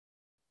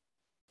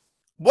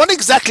 What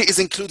exactly is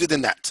included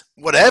in that?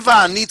 Whatever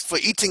I need for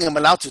eating, I'm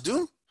allowed to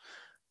do.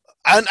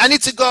 And I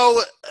need to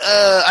go,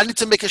 I need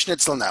to make a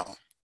schnitzel now.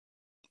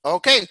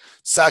 Okay,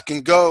 so I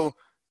can go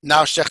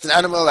now shecht an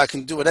animal, I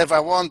can do whatever I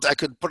want, I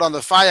could put on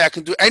the fire, I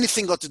can do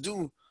anything got to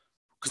do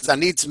because I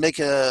need to make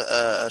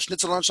a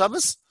schnitzel on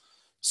Shabbos.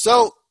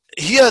 So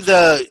here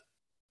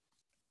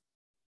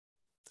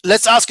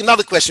let's ask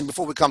another question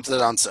before we come to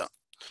that answer.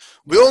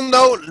 We all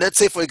know, let's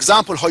say for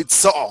example,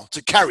 hoitza'ah,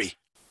 to carry.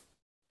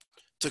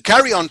 To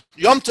carry on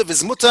Yom Tov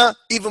is mutter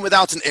even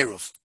without an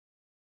eruv.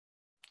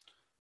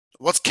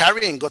 What's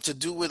carrying got to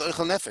do with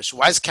ochel nefesh?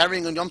 Why is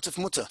carrying on Yom Tov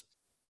mutter?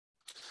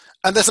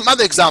 And there's some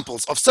other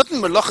examples of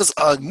certain melachas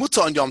are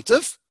mutter on Yom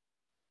Tov,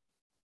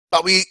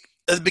 but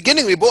at the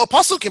beginning we brought a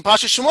pasuk in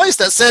Parashat Shemois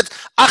that said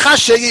achas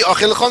sheyi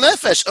ochel lechol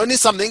nefesh, only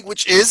something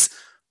which is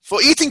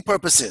for eating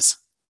purposes.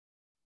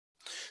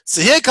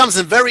 So here comes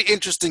a very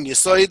interesting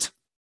yesod,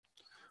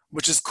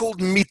 which is called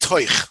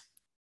mitoich.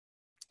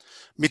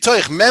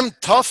 Mitoich, mem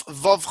tov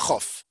vav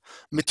chof.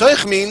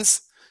 Mitoich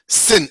means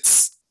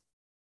since.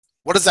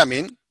 What does that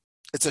mean?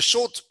 It's a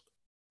short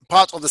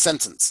part of the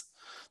sentence.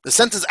 The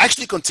sentence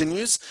actually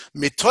continues,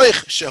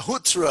 mitoich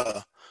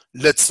shehutra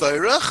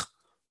letzorech,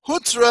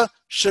 hutra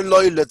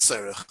sheloi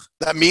letzorech.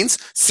 That means,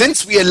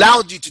 since we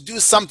allowed you to do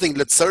something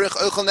letzorech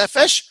ochel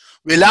nefesh,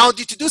 we allowed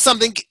you to do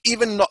something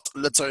even not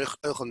letzorech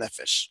ochel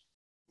nefesh.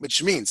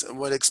 Which means, and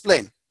we'll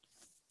explain.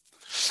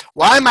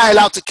 Why am I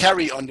allowed to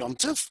carry on Yom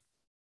Tov?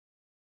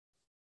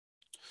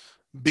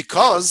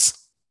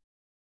 Because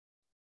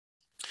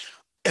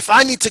if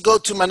I need to go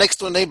to my next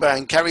door neighbor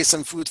and carry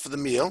some food for the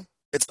meal,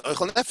 it's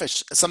ochel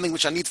nefesh, it's something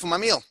which I need for my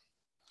meal.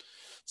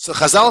 So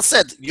Chazal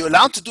said, you're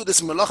allowed to do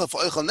this melacha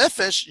for ochel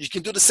nefesh, you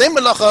can do the same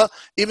melacha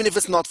even if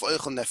it's not for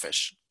ochel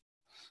nefesh.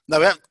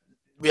 Now,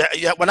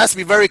 one has to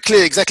be very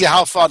clear exactly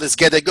how far this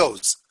geder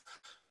goes.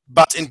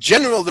 But in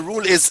general, the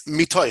rule is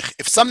mitoich.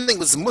 If something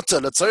was mutter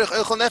letzorech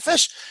ochel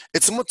nefesh,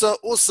 it's mutter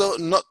also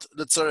not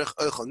letzorech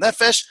ochel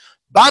nefesh.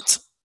 But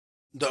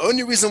the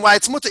only reason why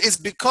it's mutter is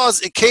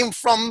because it came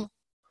from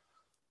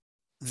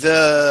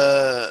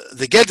the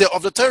geder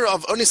of the Torah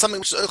of only something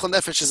which is ochel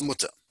nefesh is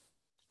mutter.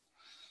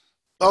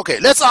 Okay,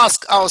 let's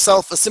ask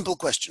ourselves a simple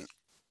question.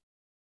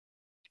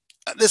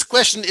 This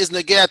question is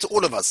negea to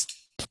all of us.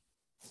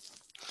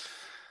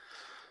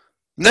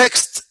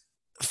 Next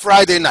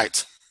Friday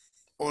night,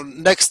 or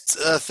next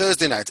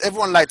Thursday night,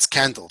 everyone lights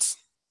candles.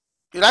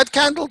 You light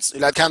candles? You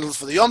light candles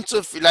for the Yom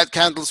Tov, you light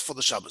candles for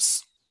the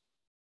Shabbos.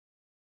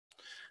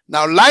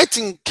 Now,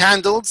 lighting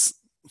candles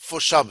for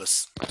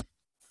Shabbos.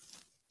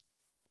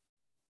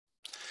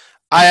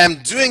 I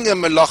am doing a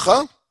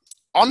melacha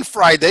on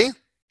Friday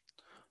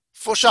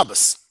for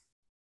Shabbos.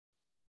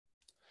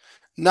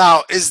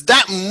 Now, is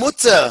that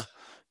mutter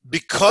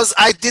because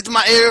I did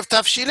my eruv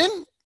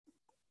tawshilin,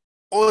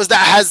 or is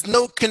that has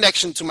no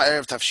connection to my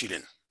eruv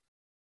tawshilin?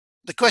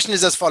 The question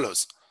is as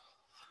follows.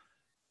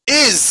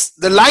 Is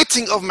the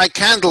lighting of my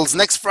candles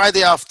next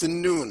Friday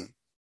afternoon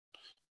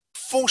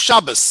for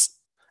Shabbos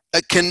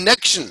a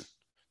connection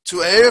to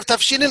eruv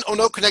tawshilin or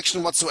no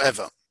connection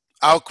whatsoever?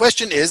 Our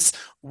question is,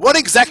 what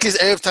exactly is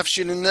eruv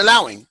tawshilin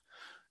allowing?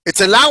 It's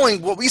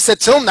allowing what we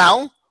said till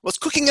now was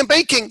cooking and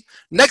baking.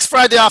 Next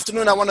Friday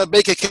afternoon, I want to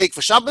bake a cake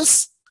for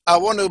Shabbos. I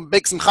want to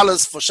bake some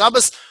challahs for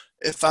Shabbos.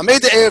 If I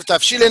made the eruv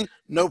tawshilin,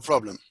 no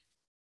problem.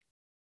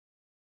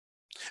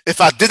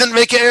 If I didn't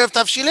make an eruv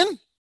tawshilin,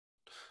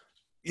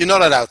 you're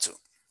not allowed to.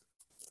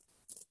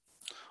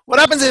 What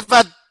happens if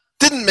I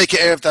didn't make an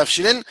eruv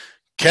tawshilin?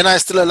 Can I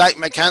still light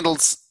my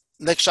candles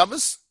next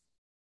Shabbos?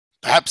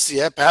 Perhaps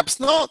yeah, perhaps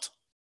not.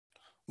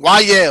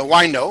 Why yeah,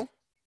 why no?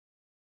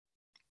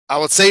 I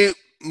would say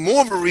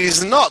more of a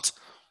reason not.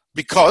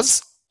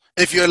 Because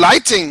if you're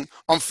lighting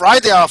on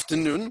Friday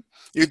afternoon,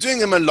 you're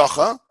doing a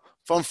melacha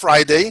from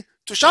Friday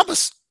to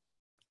Shabbos.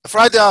 A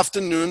Friday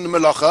afternoon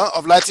melacha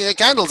of lighting your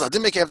candles. I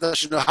didn't make eruv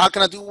tawshilin. How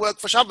can I do work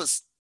for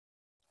Shabbos?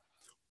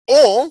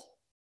 Or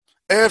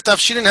eruv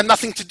tawshilin had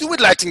nothing to do with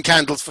lighting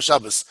candles for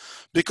Shabbos,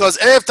 because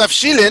eruv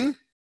tawshilin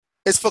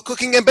is for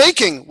cooking and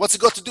baking. What's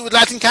it got to do with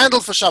lighting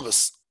candles for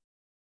Shabbos?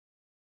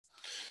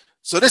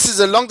 So this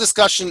is a long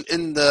discussion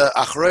in the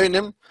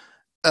Achronim.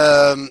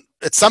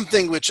 It's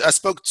something which I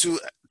spoke to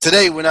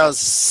today when I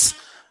was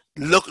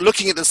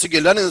looking at the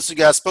sugya, learning the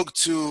sugya. I spoke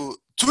to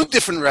 2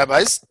 different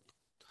rabbis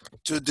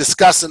to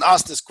discuss and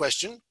ask this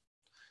question.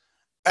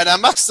 And I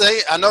must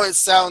say, I know it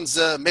sounds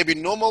maybe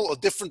normal or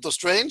different or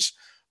strange,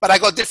 but I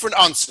got different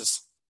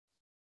answers.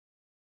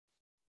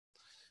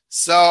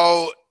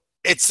 So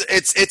it's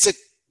a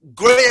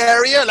gray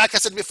area. Like I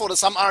said before, there's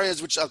some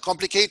areas which are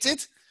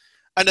complicated.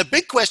 And the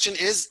big question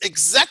is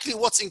exactly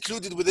what's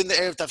included within the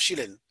eruv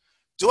tawshilin.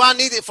 Do I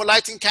need it for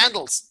lighting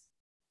candles?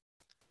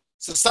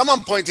 So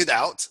someone pointed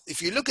out,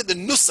 if you look at the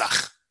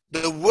nusach,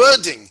 the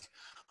wording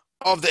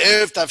of the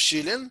eruv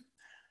tawshilin,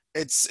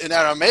 it's in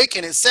Aramaic,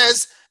 and it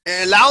says,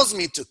 it allows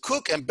me to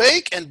cook and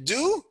bake and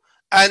do,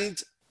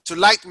 and to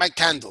light my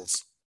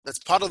candles. That's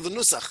part of the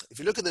nusach. If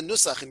you look at the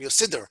nusach in your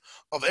siddur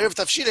of eruv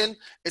tawshilin,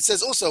 it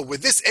says also,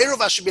 with this eruv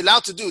I should be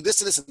allowed to do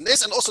this and this and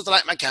this, and also to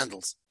light my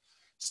candles.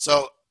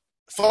 So,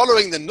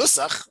 following the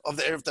nusach of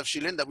the eruv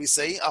tawshilin that we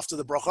say after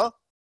the bracha,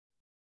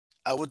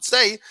 I would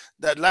say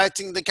that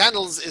lighting the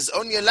candles is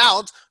only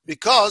allowed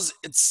because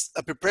it's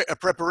a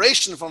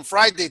preparation from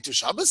Friday to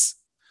Shabbos,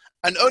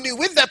 and only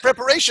with that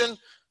preparation,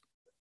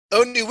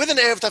 only with an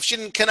eruv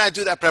tawshilin can I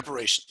do that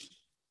preparation.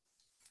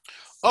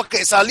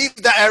 Okay, so I'll leave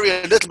that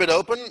area a little bit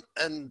open,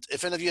 and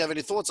if any of you have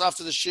any thoughts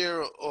after the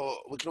share, or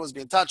we can always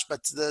be in touch,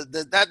 but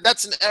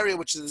that's an area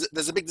which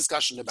there's a big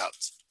discussion about.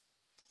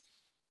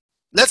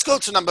 Let's go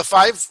to number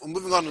 5. We're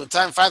moving on to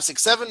time 5,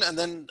 6, 7, and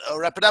then I'll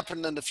wrap it up,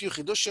 and then a few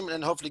chidushim,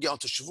 and hopefully get on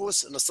to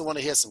Shavuos, and I still want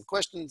to hear some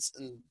questions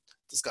and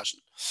discussion.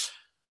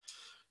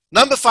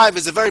 Number 5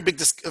 is a very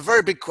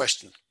big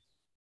question.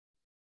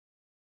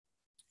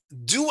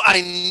 Do I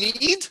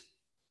need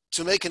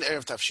to make an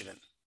eruv tawshilin?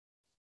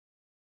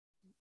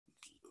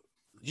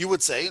 You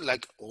would say,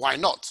 like, why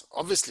not?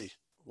 Obviously,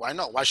 why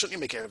not? Why shouldn't you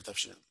make eruv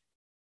tawshilin?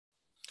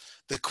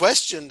 The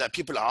question that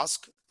people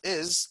ask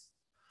is,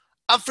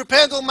 I've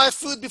prepared all my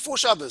food before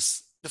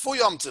Shabbos, before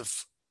Yom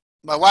Tov.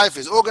 My wife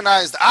is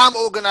organized, I'm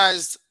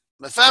organized,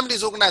 my family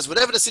is organized,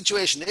 whatever the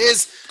situation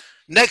is.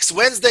 Next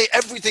Wednesday,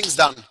 everything's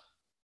done.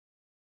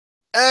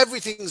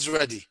 Everything's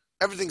ready.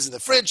 Everything's in the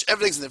fridge,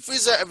 everything's in the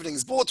freezer,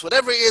 everything's bought,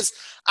 whatever it is.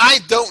 I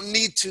don't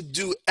need to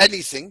do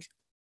anything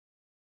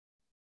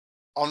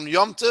on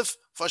Yom Tov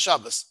for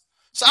Shabbos.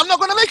 So I'm not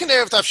going to make an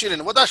eruv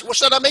tawshilin. What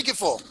should I make it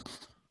for?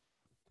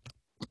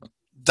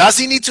 Does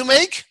he need to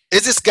make?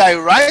 Is this guy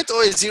right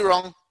or is he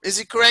wrong? Is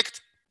he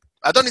correct?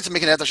 I don't need to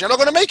make an eruv tawshilin. I'm not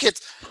going to make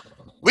it.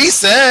 We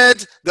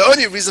said the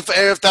only reason for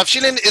eruv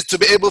tawshilin is to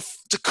be able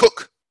to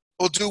cook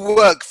or do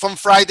work from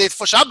Friday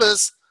for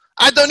Shabbos.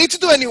 I don't need to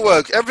do any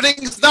work.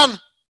 Everything is done.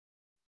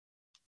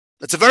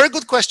 That's a very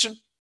good question.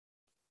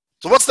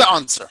 So what's the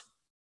answer?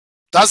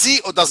 Does he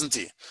or doesn't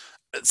he?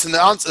 It's an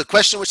answer, a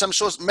question which I'm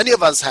sure many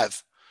of us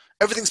have.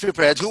 Everything's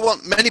prepared.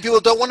 Many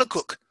people don't want to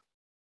cook.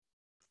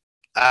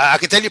 I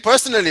can tell you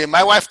personally,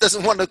 my wife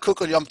doesn't want to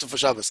cook on Yom Tov for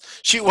Shabbos.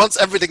 She wants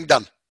everything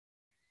done.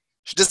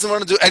 She doesn't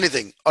want to do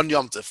anything on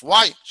Yom Tov.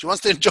 Why? She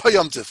wants to enjoy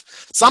Yom Tov.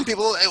 Some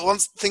people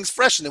want things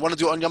fresh and they want to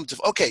do it on Yom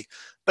Tov. Okay,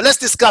 but let's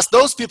discuss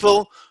those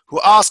people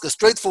who ask a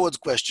straightforward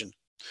question.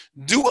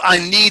 Do I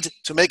need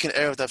to make an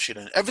eruv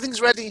tawshilin?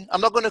 Everything's ready.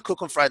 I'm not going to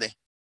cook on Friday.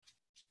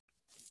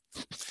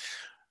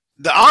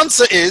 The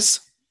answer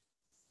is,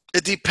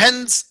 it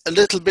depends a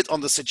little bit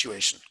on the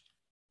situation.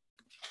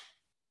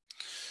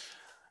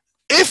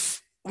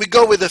 If we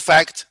go with the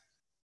fact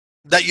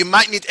that you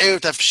might need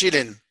eruv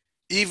tawshilin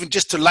even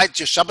just to light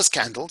your Shabbos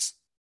candles,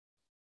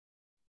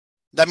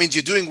 that means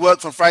you're doing work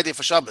from Friday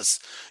for Shabbos.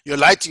 You're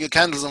lighting your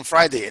candles on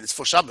Friday and it's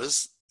for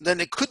Shabbos, then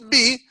it could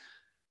be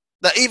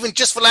that even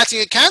just for lighting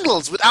your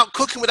candles, without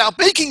cooking, without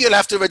baking, you'll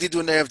have to already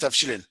do an eruv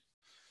tawshilin.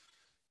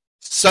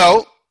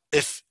 So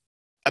if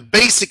a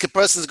basic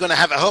person is going to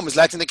have at home is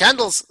lighting the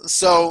candles.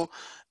 So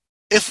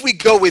if we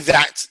go with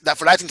that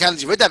for lighting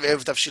candles, you would have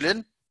eruv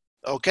tawshilin,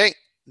 okay,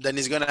 then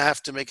he's going to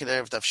have to make an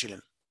eruv tawshilin.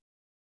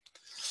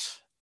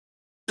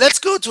 Let's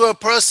go to a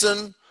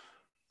person,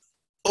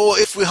 or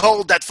if we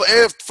hold that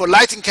for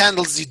lighting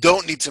candles, you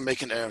don't need to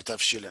make an eruv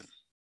tawshilin.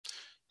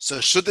 So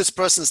should this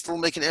person still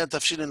make an eruv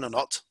tawshilin or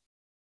not?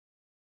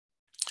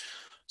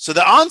 So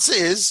the answer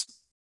is,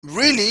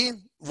 really,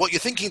 what you're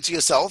thinking to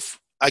yourself,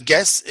 I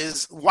guess,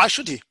 is why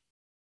should he?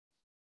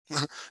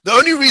 The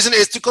only reason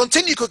is to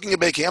continue cooking and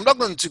baking. I'm not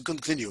going to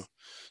continue.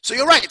 So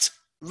you're right.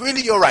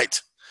 Really, you're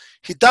right.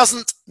 He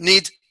doesn't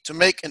need to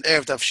make an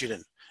eruv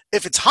tawshilin.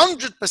 If it's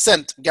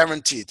 100%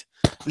 guaranteed,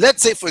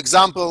 let's say, for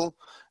example,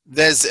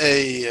 there's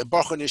a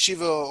bocher in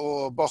yeshiva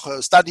or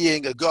bocher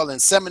studying, a girl in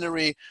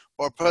seminary,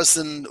 or a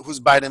person who's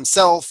by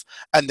themselves,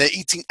 and they're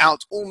eating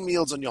out all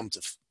meals on Yom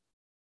Tov.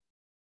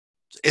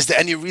 Is there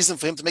any reason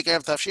for him to make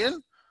eruv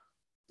tawshilin?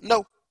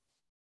 No.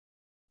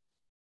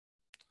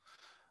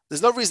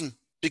 There's no reason.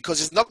 Because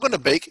he's not going to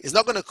bake, he's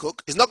not going to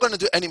cook, he's not going to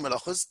do any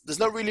melachos. There's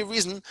no really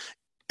reason.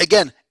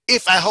 Again,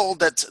 if I hold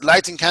that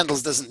lighting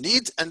candles doesn't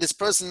need, and this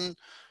person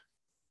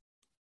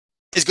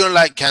is going to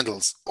light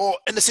candles, or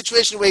in a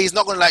situation where he's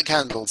not going to light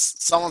candles,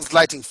 someone's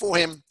lighting for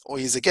him, or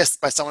he's a guest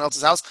by someone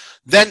else's house,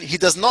 then he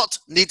does not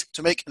need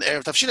to make an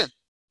eruv tawshilin.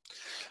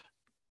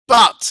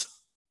 But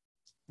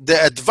the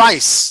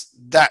advice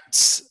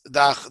that's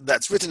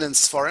written in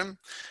Sforim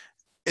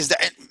is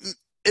that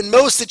in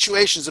most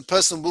situations, a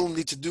person will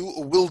need to do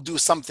or will do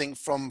something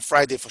from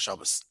Friday for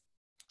Shabbos.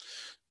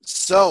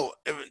 So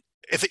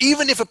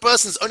even if a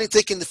person's only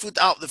taking the food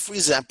out of the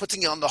freezer and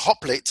putting it on the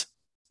hot plate,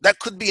 that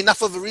could be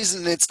enough of a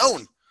reason in its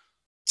own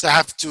to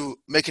have to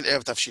make an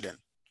eruv tawshilin.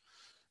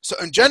 So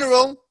in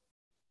general,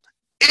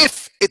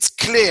 if it's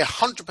clear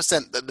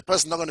 100% that the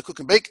person's not going to cook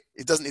and bake,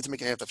 it doesn't need to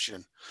make an eruv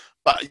tawshilin.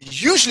 But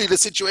usually the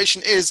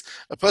situation is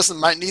a person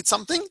might need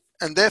something,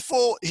 and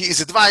therefore he is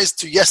advised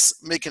to,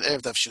 yes, make an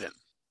eruv tawshilin.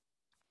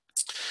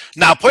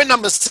 Now, point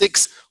number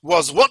 6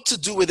 was what to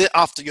do with it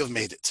after you've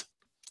made it.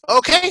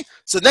 Okay,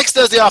 so next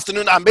Thursday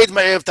afternoon, I made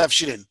my eruv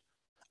tawshilin.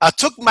 I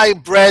took my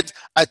bread,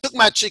 I took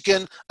my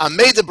chicken, I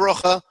made the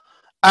bracha,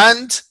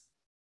 and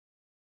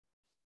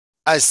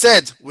I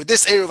said, with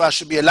this eruv, I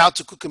should be allowed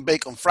to cook and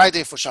bake on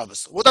Friday for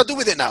Shabbos. What do I do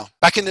with it now?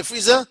 Back in the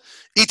freezer?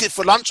 Eat it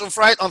for lunch on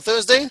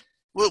Thursday?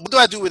 What do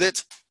I do with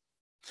it?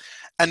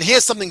 And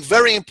here's something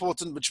very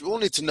important, which we all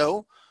need to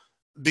know,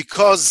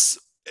 because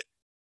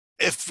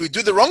if we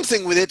do the wrong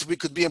thing with it, we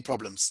could be in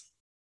problems.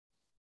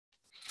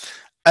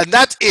 And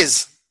that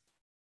is,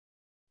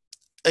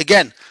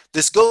 again,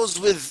 this goes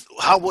with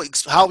how we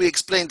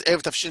explained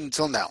eruv tawshilin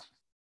until now.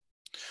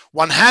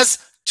 One has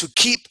to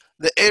keep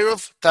the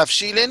eruv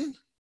tawshilin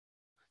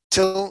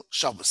till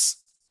Shabbos.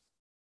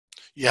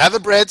 You have a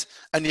bread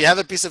and you have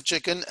a piece of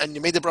chicken and you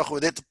made a bracha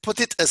with it,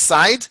 put it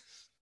aside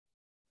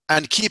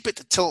and keep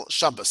it till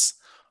Shabbos.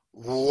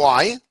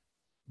 Why?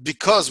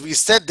 Because we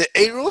said the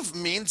eruv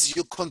means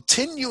you're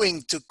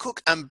continuing to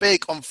cook and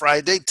bake on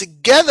Friday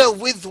together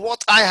with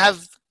what I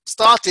have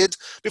started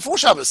before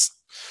Shabbos.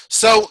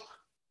 So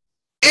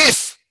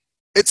if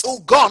it's all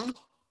gone,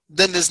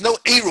 then there's no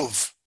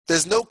eruv.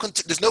 There's no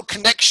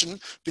connection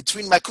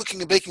between my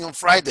cooking and baking on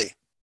Friday.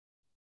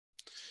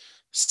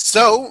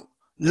 So,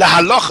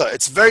 lahalacha,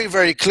 it's very,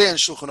 very clear in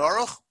Shulchan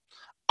Aruch.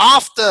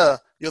 After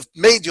you've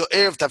made your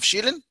eruv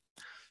tawshilin,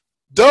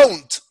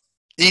 don't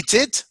eat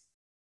it.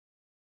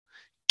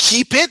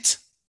 Keep it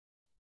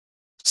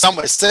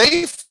somewhere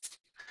safe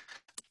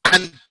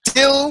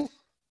until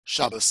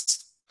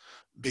Shabbos.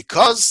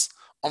 Because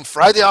on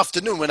Friday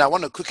afternoon, when I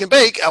want to cook and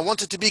bake, I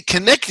want it to be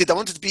connected. I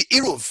want it to be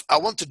eruv. I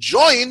want to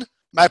join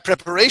my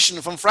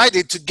preparation from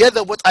Friday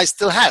together what I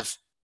still have.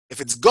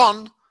 If it's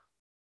gone,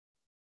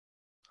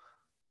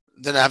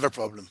 then I have a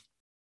problem.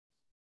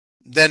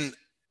 Then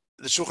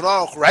the Shulchan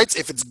Aruch writes,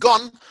 if it's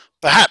gone,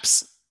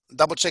 perhaps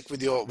double check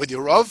with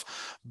your Rav,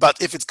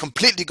 but if it's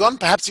completely gone,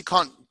 perhaps you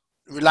can't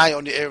rely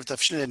on your eruv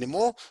tawshilin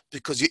anymore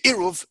because your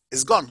eruv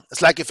is gone.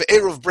 It's like if an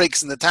eruv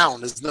breaks in the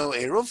town, there's no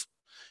eruv.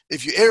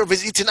 If your eruv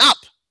is eaten up,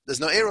 there's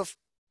no eruv.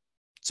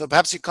 So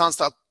perhaps you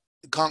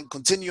can't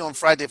continue on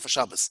Friday for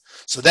Shabbos.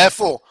 So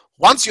therefore,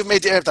 once you've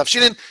made the eruv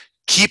tawshilin,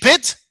 keep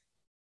it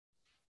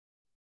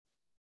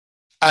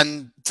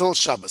until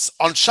Shabbos.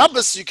 On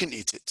Shabbos, you can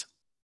eat it.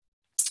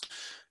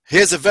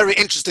 Here's a very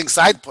interesting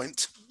side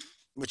point,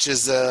 which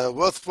is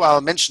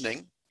worthwhile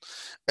mentioning,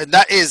 and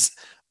that is,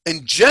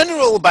 in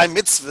general, by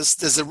mitzvahs,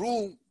 there's a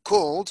rule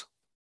called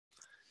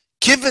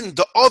Kivin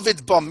the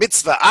Ovid bo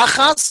mitzvah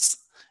achas,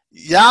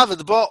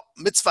 yavid bo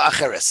mitzvah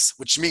acheres,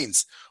 which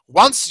means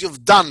once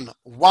you've done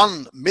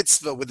one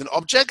mitzvah with an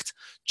object,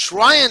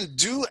 try and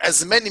do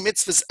as many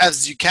mitzvahs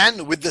as you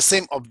can with the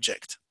same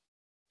object.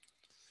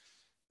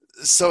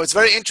 So it's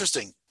very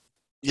interesting.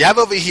 You have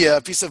over here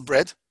a piece of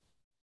bread.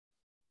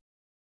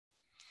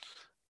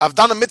 I've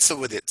done a mitzvah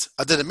with it.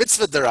 I did a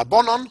mitzvah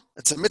derabonon.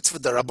 It's a mitzvah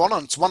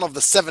derabonon. It's one of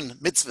the 7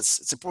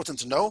 mitzvahs. It's important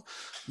to know.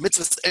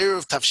 Mitzvah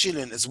eruv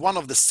tawshilin is one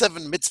of the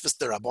 7 mitzvahs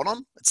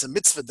derabonon. It's a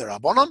mitzvah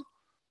derabonon.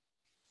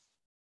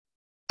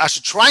 I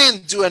should try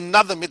and do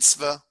another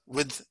mitzvah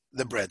with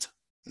the bread.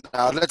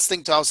 Now let's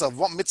think to ourselves,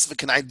 what mitzvah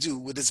can I do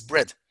with this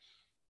bread?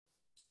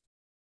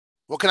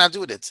 What can I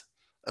do with it?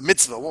 A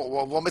mitzvah.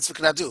 What mitzvah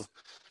can I do?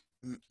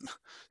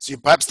 So you're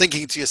perhaps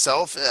thinking to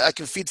yourself, I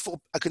can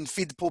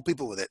feed poor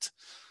people with it.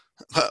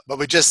 But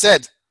we just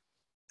said,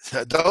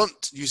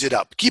 don't use it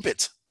up. Keep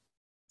it.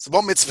 So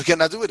what mitzvah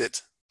can I do with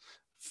it?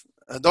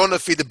 I don't want to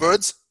feed the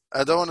birds.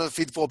 I don't want to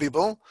feed poor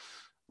people.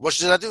 What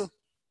should I do?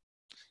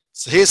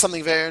 So here's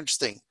something very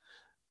interesting.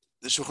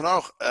 The Shulchan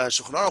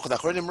Aruch, the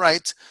Achronim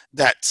write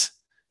that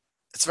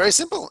it's very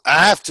simple.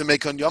 I have to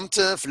make on Yom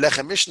Tov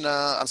lechem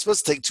Mishnah. I'm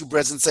supposed to take 2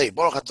 breads and say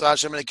Baruch Atah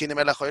Hashem Elokeinu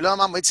melech haolam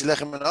hamoitzi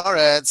lechem min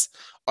haaretz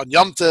on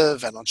Yom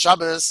Tov and on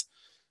Shabbos.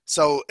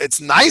 So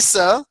it's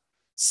nicer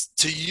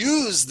to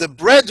use the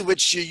bread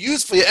which you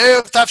use for your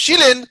eruv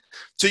tawshilin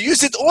to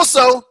use it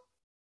also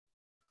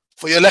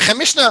for your lechem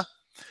Mishnah,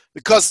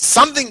 because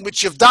something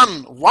which you've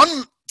done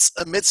once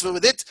a mitzvah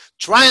with it,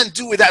 try and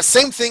do with that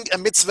same thing a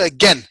mitzvah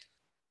again.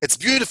 It's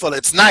beautiful.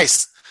 It's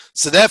nice.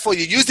 So therefore,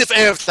 you use it for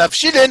eruv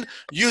tawshilin,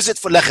 use it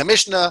for lechem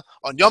Mishnah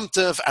on Yom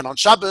Tov and on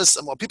Shabbos.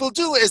 And what people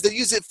do is they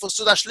use it for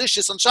Sudah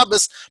Shlishis on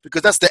Shabbos,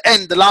 because that's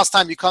the last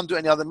time you can't do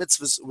any other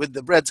mitzvahs with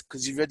the bread,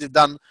 because you've already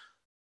done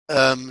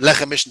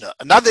lechem Mishnah.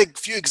 Another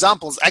few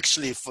examples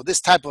actually for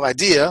this type of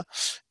idea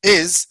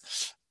is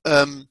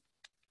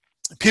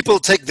people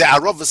take the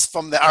eruv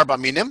from the Arba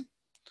Minim,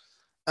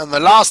 and the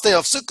last day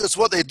of Sukkot,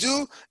 what they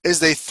do is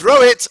they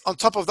throw it on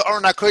top of the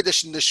Aron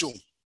HaKodesh in the shul.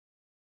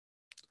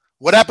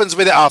 What happens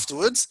with it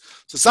afterwards?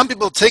 So some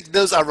people take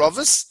those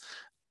eruv,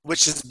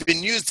 which has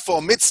been used for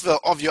mitzvah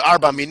of your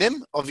Arba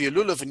Minim, of your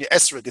lulav and your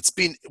esrog. It's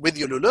been with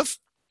your lulav,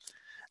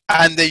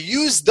 and they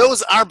use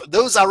those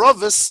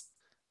eruv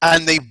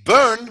and they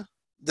burn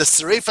the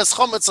serefas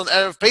chometz on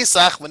erev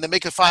Pesach when they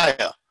make a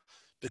fire,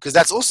 because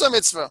that's also a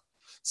mitzvah.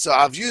 So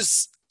I've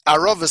used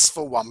eruv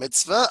for one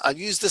mitzvah. I've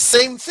used the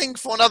same thing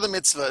for another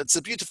mitzvah. It's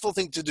a beautiful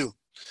thing to do.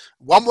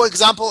 One more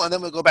example, and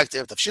then we'll go back to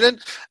eruv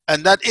tawshilin,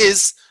 and that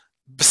is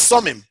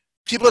besomim.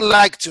 People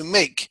like to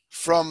make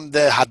from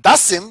the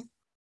hadassim,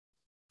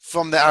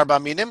 from the Arba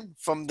Minim,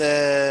 from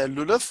the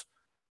lulav.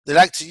 They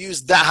like to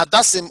use that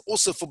hadassim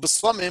also for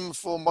besomim,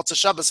 for Motzei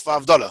Shabbos, for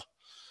Havdalah.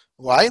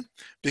 Why?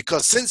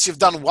 Because since you've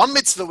done one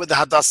mitzvah with the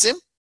hadassim,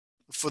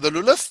 for the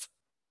lulav,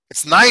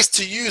 it's nice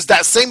to use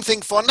that same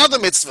thing for another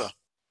mitzvah.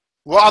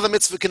 What other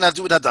mitzvah can I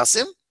do with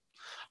hadassim?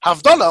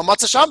 Havdalah or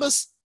Motzei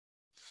Shabbos.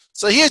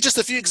 So here's just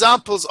a few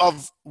examples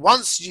of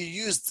once you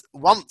used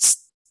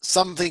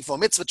something for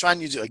mitzvah, try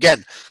and use it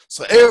again.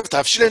 So eruv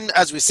tawshilin,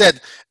 as we said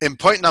in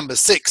point number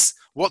 6,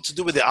 what to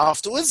do with it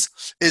afterwards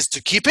is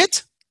to keep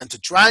it and to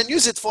try and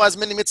use it for as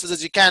many mitzvahs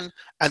as you can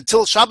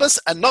until Shabbos,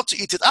 and not to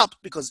eat it up,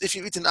 because if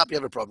you eat it up, you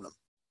have a problem.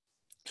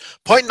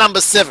 Point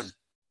number 7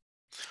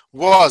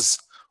 was,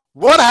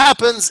 what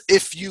happens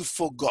if you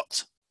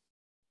forgot?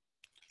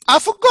 I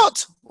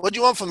forgot. What do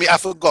you want from me? I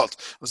forgot.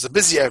 It was a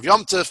busy Erev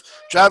Yom Tov,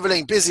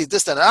 traveling, busy,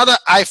 this, that, and another.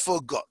 I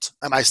forgot.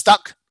 Am I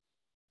stuck?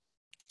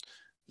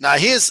 Now,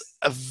 here's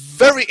a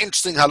very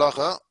interesting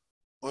halacha,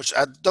 which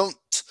I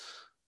don't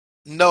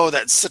know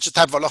that such a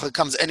type of halacha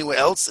comes anywhere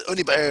else,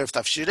 only by eruv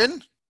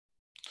tawshilin.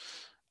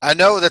 I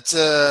know that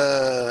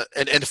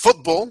in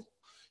football,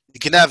 you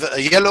can have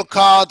a yellow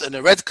card and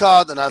a red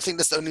card, and I think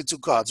that's the only 2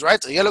 cards,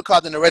 right? A yellow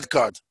card and a red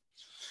card.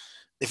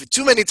 If it's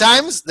too many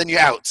times, then you're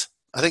out.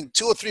 I think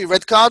 2 or 3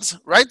 red cards,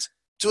 right?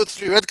 2 or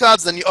 3 red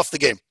cards, then you're off the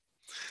game.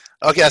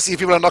 Okay, I see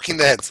people are knocking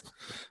their heads.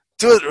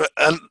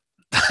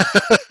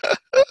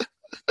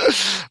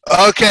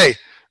 Okay,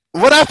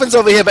 what happens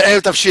over here by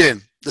eruv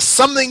tawshilin? There's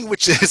something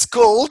which is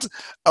called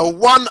a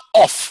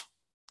one-off.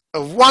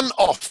 A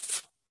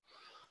one-off.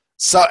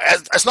 So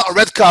it's not a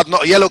red card,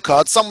 not a yellow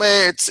card.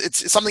 Somewhere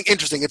it's something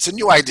interesting. It's a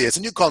new idea. It's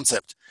a new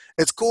concept.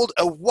 It's called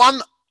a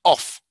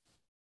one-off.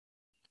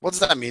 What does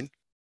that mean?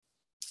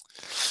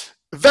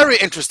 Very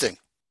interesting.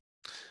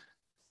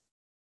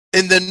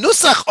 In the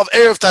nusach of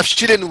eruv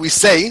tawshilin, we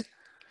say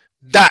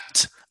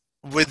that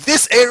with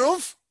this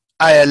eruv,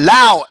 I'm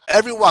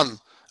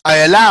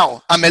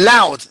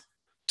allowed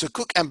to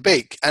cook and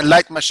bake and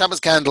light my Shabbos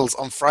candles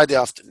on Friday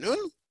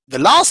afternoon. The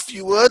last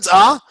few words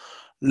are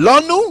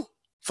Lonu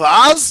for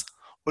us,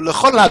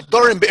 u'lechol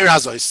hadorim be'ir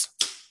hazois.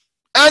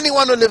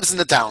 Anyone who lives in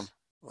the town.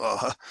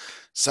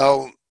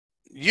 So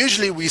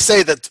usually we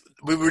say that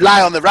we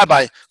rely on the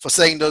rabbi for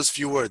saying those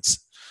few words.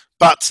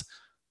 But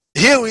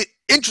here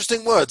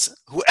interesting words.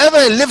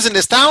 Whoever lives in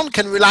this town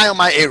can rely on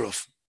my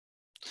eruv.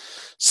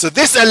 So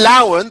this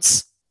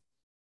allowance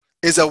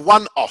is a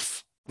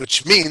one-off,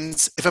 which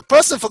means if a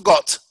person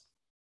forgot,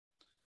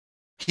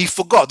 he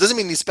forgot. Doesn't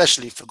mean he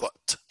specially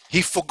forgot.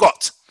 He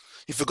forgot.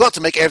 He forgot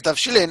to make eruv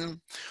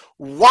tawshilin.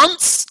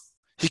 Once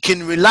he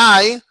can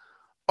rely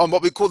on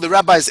what we call the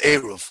rabbi's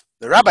eruv.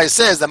 The rabbi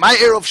says that my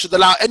eruv should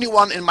allow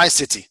anyone in my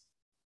city,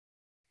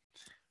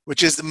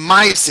 which is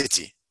my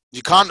city.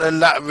 You can't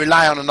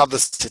rely on another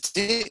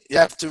city. You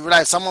have to rely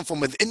on someone from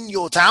within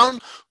your town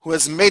who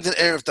has made an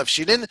eruv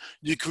tawshilin.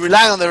 You can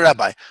rely on the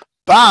rabbi.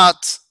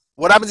 But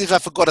what happens if I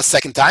forgot a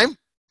second time?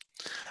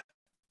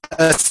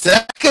 A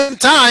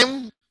second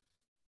time,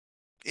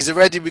 He's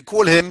already, we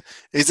call him,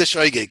 he's a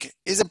shoygig.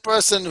 He's a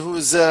person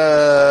who's,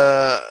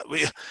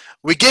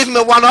 we gave him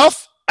a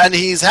one-off, and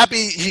he's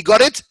happy he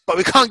got it, but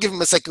we can't give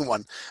him a second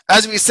one.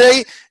 As we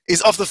say,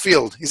 he's off the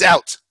field, he's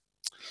out.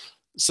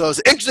 So it's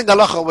an interesting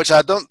halacha, which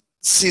I don't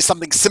see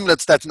something similar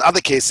to that in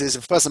other cases.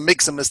 If a person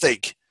makes a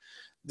mistake,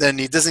 then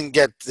he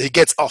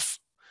gets off.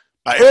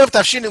 By eruv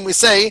tawshilin, we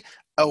say,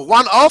 a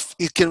one-off,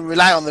 he can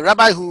rely on the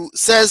rabbi who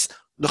says,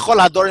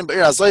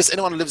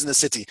 anyone who lives in the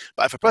city.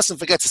 But if a person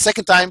forgets a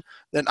second time,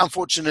 then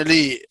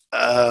unfortunately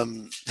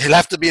he'll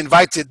have to be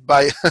invited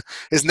by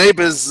his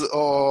neighbors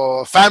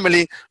or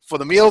family for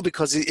the meal,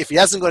 because if he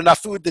hasn't got enough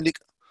food, then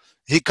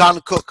he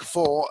can't cook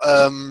for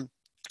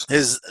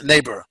his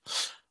neighbor.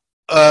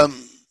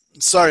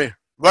 Sorry,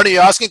 Ronnie,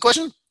 you're asking a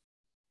question?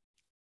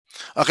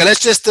 Okay, let's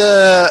just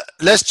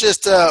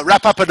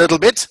wrap up a little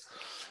bit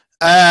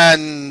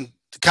and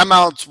come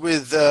out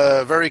with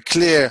very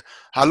clear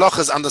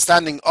halacha's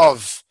understanding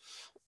of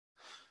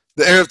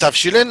the eruv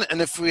tawshilin,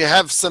 and if we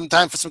have some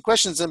time for some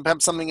questions, and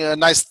perhaps a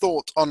nice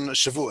thought on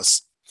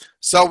Shavuos.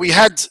 So we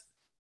had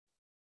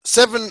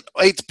 7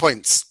 or 8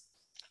 points.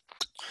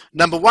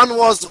 Number 1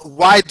 was,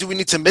 why do we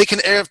need to make an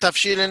eruv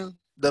tawshilin?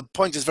 The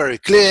point is very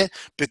clear,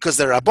 because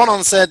the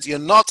Rabbanon said you're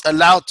not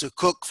allowed to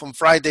cook from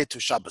Friday to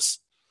Shabbos.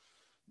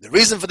 The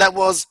reason for that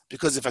was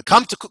because if I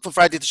come to cook from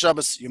Friday to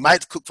Shabbos, you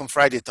might cook from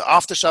Friday to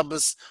after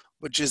Shabbos,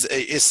 which is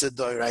a Issa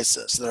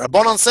Doiraisa. So the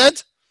Rabbanon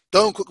said,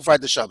 don't cook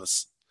Friday to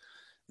Shabbos.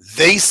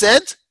 They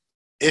said,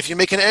 if you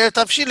make an eruv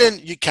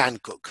tawshilin, you can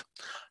cook.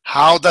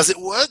 How does it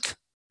work?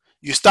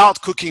 You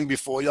start cooking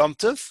before Yom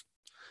Tov.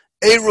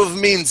 Eruv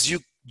means you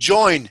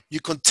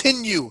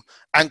continue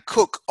and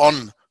cook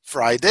on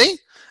Friday.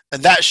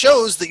 And that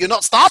shows that you're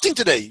not starting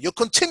today. You're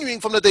continuing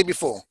from the day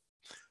before.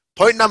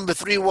 Point number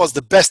 3 was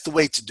the best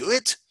way to do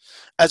it.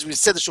 As we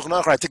said, the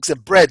Shulchan Aruch takes a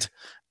bread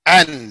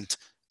and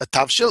a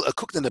tavshil, a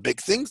cooked and a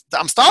baked thing.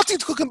 I'm starting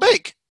to cook and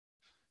bake.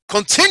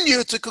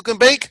 Continue to cook and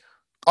bake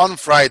on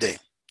Friday.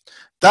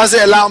 Does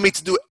it allow me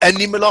to do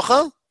any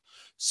melacha?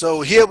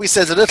 So here we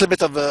said a little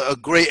bit of a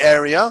gray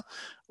area.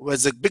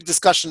 There's a big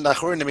discussion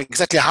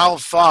exactly how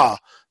far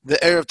the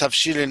eruv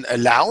tawshilin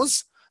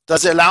allows.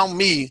 Does it allow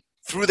me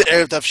through the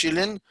eruv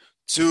tawshilin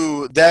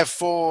to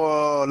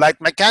therefore light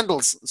my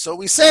candles? So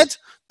we said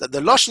that the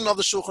lashon of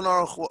the Shulchan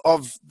Aruch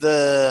of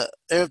the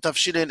eruv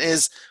tawshilin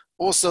is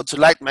also to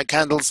light my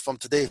candles from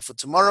today for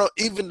tomorrow,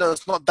 even though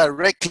it's not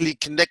directly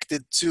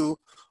connected to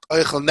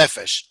oichel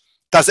nefesh.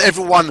 Does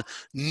everyone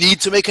need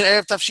to make an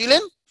eruv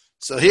tawshilin?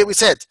 So here we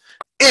said,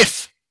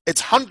 if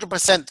it's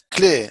 100%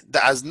 clear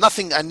that there's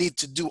nothing I need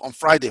to do on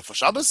Friday for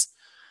Shabbos,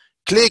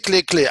 clear,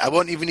 I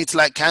won't even need to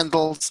light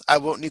candles, I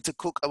won't need to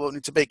cook, I won't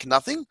need to bake,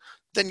 nothing,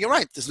 then you're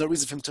right, there's no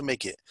reason for him to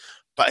make it.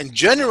 But in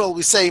general,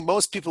 we say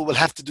most people will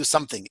have to do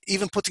something,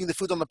 even putting the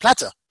food on the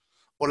platter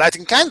or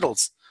lighting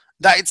candles.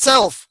 That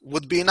itself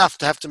would be enough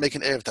to have to make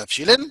an eruv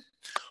tawshilin.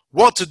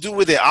 What to do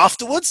with it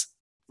afterwards?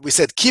 We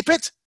said keep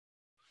it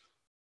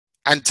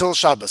until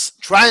Shabbos.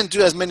 Try and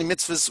do as many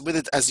mitzvahs with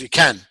it as you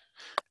can.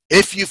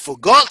 If you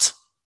forgot,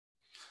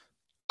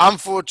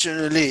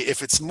 unfortunately,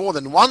 if it's more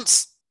than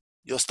once,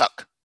 you're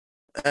stuck.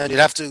 And you'd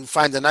have to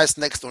find a nice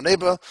next door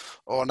neighbor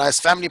or a nice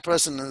family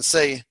person and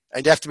say,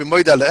 and you have to be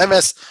moida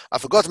le'emes, I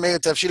forgot to make a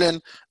tawshilin,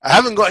 I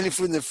haven't got any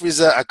food in the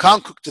freezer, I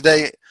can't cook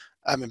today,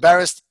 I'm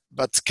embarrassed,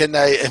 but can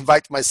I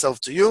invite myself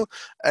to you?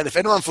 And if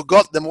anyone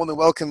forgot, they're more than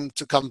welcome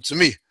to come to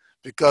me,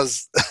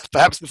 because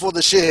perhaps before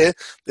the share,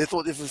 they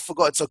thought if you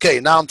forgot, it's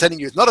okay. Now I'm telling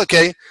you it's not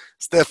okay,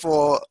 so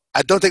therefore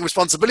I don't take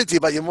responsibility,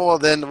 but you're more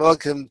than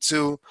welcome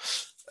to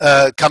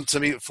come to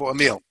me for a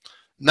meal.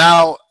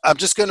 Now, I'm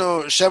just going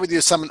to share with you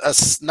a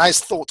nice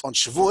thought on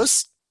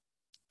Shavuos.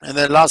 And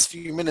then the last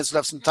few minutes, we'll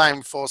have some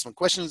time for some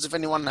questions if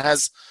anyone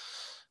has.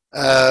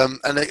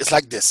 And it's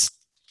like this.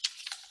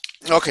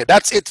 Okay,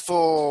 that's it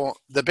for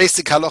the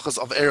basic halachas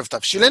of eruv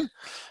tawshilin.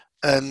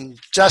 And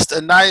just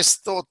a nice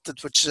thought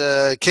which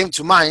came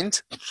to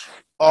mind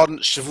on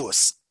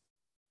Shavuos.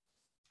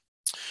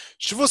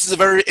 Shavuos is a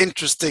very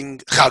interesting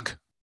chag.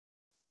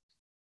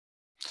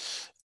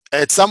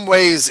 In some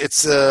ways,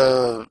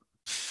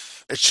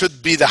 it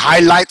should be the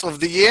highlight of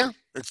the year.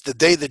 It's the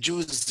day the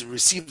Jews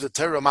received the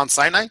Torah on Mount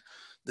Sinai.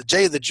 The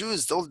day the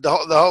Jews, the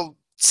whole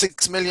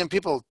 6 million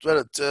people,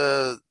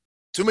 2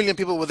 million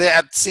people were there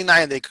at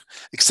Sinai and they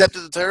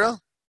accepted the Torah.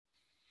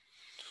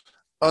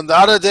 On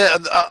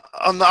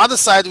the other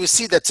side, we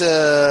see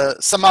that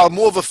somehow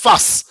more of a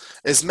fuss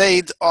is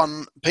made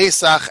on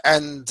Pesach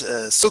and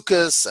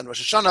Sukkot and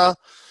Rosh Hashanah.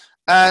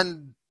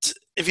 And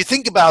if you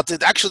think about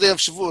it, actually of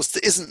Shavuos,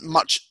 there isn't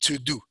much to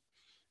do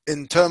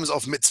in terms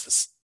of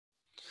mitzvahs.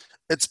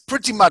 It's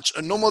pretty much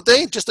a normal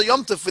day, just a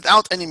Yom Tov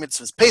without any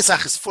mitzvahs.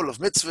 Pesach is full of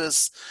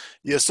mitzvahs.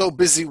 You're so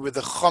busy with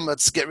the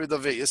chometz, get rid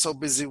of it. You're so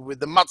busy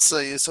with the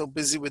matzah. You're so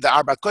busy with the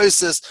arba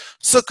koises.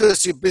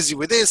 Sukkot, you're busy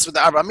with this, with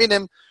the arba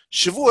minim.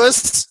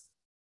 Shavuos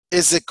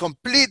is a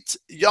complete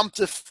Yom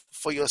Tov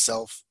for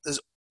yourself.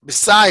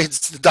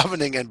 Besides the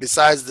davening and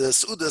besides the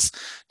sudas,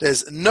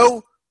 there's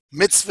no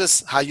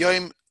mitzvahs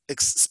hayoim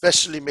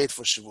especially made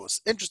for Shavuos.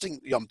 Interesting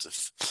Yom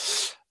Tov.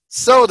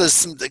 So there's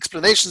some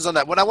explanations on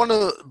that. What I want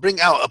to bring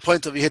out a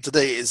point over here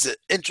today is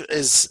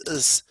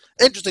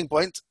interesting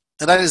point,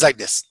 and that is like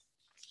this.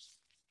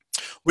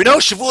 We know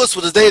Shavu'ot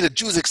was the day the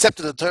Jews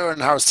accepted the Torah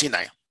in Har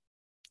Sinai.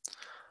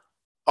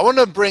 I want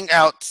to bring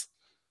out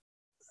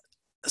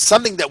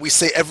something that we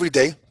say every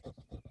day,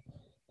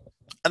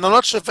 and I'm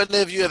not sure if any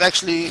of you have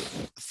actually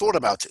thought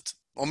about it,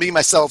 or me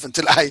myself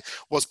until I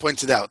was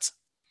pointed out.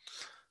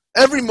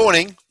 Every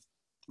morning,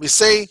 we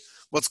say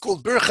what's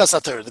called Birchas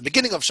HaTorah. The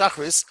beginning of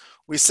Shachris,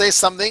 we say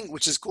something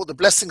which is called the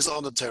blessings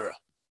on the Torah.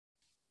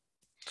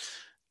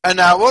 And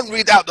I won't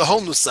read out the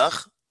whole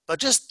Nusach, but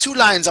just 2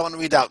 lines I want to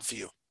read out for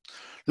you.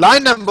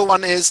 Line number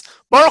 1 is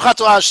Baruch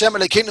atah Hashem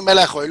Elokeinu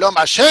melech haolam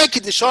asher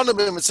kiddushanu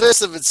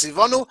b'mitzvosav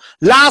v'tzivonu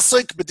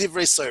la'asok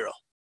b'divrei Torah.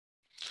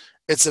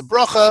 It's a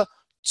bracha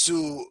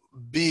to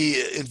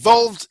be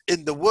involved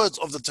in the words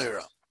of the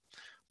Torah.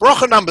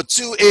 Bracha number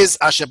 2 is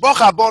Asher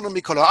bocha abonu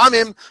mikol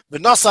ha'amim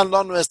v'nosan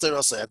lanu es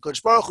torasei.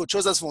 HaKadosh Baruch Hu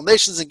chose us from all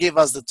nations and gave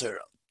us the Torah.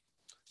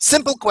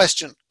 Simple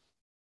question.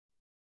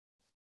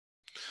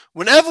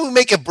 Whenever we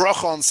make a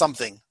bracha on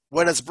something,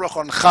 whether it's bracha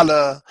on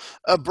challah,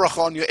 a bracha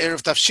on your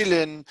eruv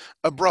tawshilin,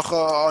 a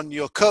bracha on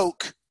your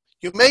coke,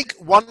 you make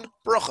one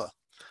bracha.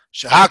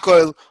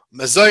 Shehakol,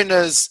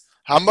 mezoines,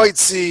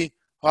 hamoitzi,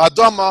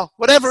 ha'adama,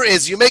 whatever it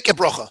is, you make a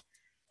bracha.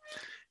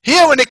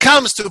 Here, when it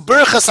comes to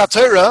Birchas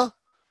HaTorah,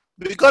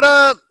 we've got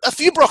a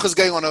few brachas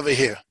going on over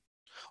here.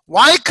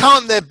 Why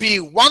can't there be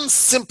one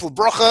simple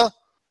bracha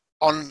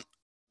on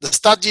the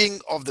studying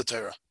of the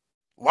Torah?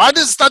 Why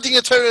does studying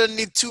the Torah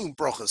need 2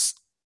 brachas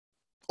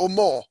or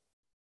more?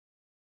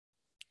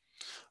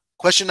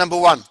 Question number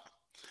 1.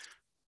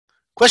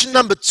 Question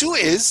number 2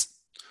 is,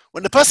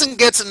 when the person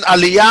gets an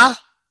aliyah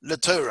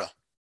l'Torah,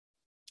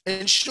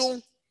 in shul,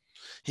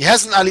 he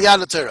has an aliyah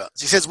l'Torah.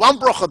 So he says one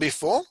bracha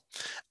before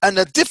and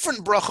a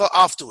different bracha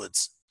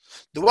afterwards.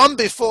 The one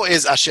before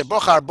is Asher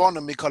bocha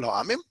arbonu mikol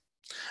ha'amim,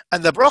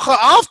 and the bracha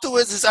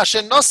afterwards is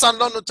Asher nosan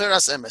lonu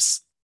teras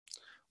emes.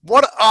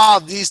 What are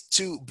these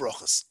 2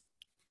 brachas?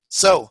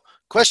 So,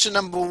 question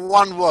number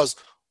 1 was,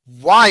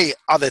 why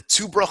are there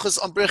 2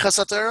 brachas on Birchas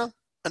HaTorah?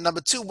 And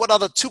number 2, what are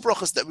the 2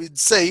 brachas that we'd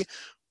say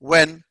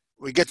when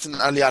we get to an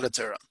Aliyah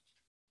Torah?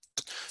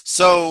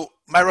 So,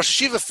 my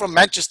Rosh Hashiva from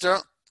Manchester,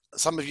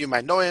 some of you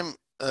might know him,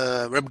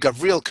 Reb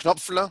Gavriel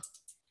Knopfler.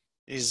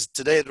 He's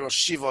today the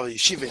Rosh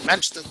Hashiva in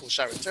Manchester called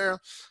Shavu'ot Torah.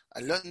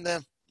 I learned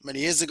there many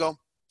years ago.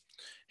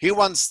 He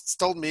once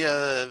told me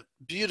a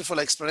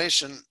beautiful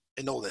explanation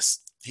in all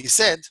this. He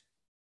said,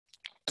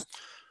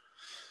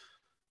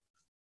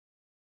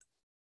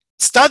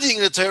 studying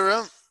the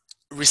Torah,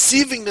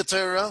 receiving the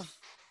Torah,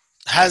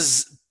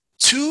 has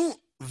 2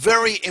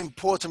 very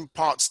important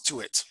parts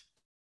to it.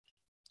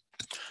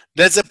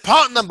 There's a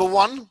part number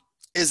 1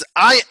 is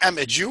I am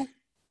a Jew,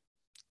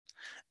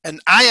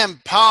 and I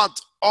am part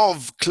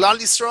of Klal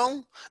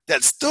Yisrael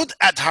that stood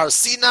at Har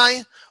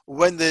Sinai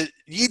when the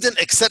Yidden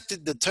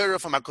accepted the Torah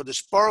from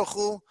HaKadosh Baruch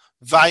Hu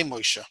v'ay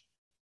Moshe.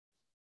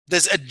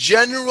 There's a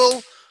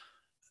general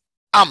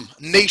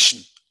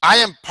nation. I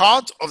am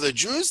part of the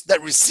Jews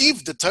that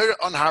received the Torah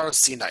on Har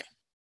Sinai.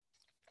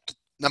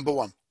 Number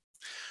 1.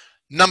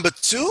 Number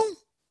 2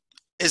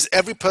 is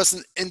every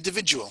person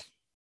individual.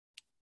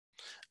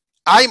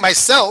 I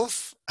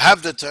myself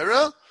have the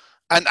Torah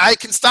and I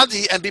can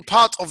study and be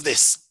part of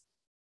this.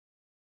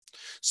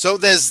 So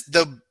there's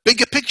the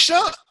bigger picture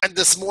and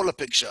the smaller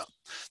picture.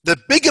 The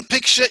bigger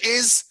picture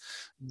is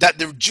that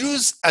the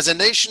Jews as a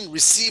nation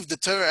received the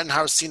Torah and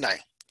Har Sinai.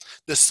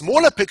 The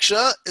smaller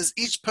picture is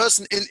each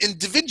person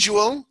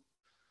individual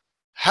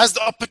has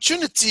the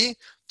opportunity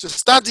to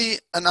study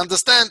and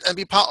understand and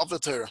be part of the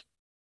Torah.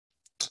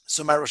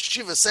 So my Rosh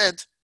Hashiva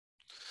said,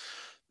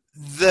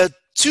 the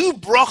 2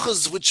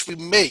 brachas which we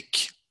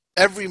make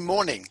every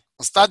morning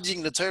on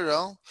studying the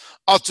Torah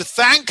are to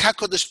thank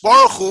HaKadosh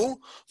Baruch Hu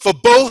for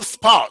both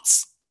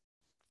parts.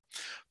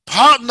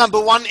 Part number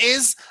 1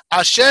 is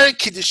Asher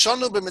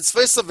kiddushanu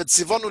b'mitzvosav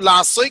v'tzivonu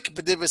la'asok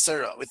b'divrei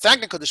Torah. We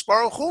thank HaKadosh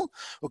Baruch Hu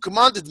who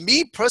commanded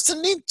me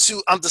personally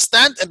to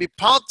understand and be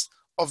part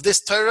of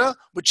this Torah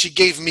which he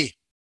gave me.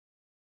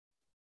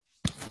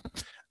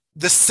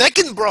 The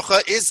second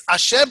bracha is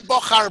Asher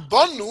bochar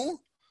bonu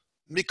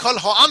mikol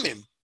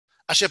ha'amim.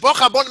 Asher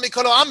bochar bonu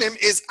mikol ha'amim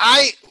is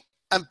I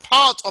am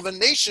part of a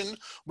nation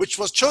which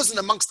was chosen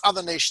amongst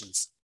other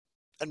nations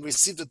and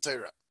received the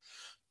Torah.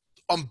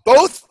 On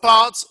both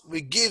parts,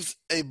 we give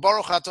a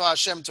Baruch Atah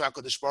Hashem to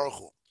HaKadosh Baruch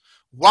Hu.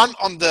 One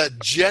on the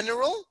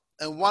general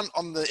and one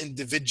on the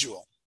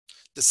individual.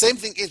 The same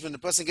thing is when the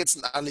person gets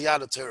an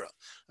Aliyah Torah.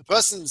 The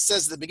person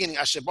says at the beginning,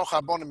 Asher bocha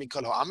abonu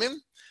mikol ha'amim.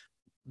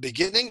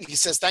 Beginning, he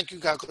says, thank you,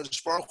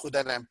 HaKadosh Baruch Hu,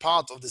 that I'm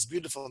part of this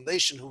beautiful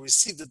nation who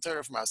received the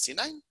Torah from Har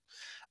Sinai.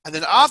 And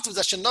then afterwards,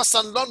 Asher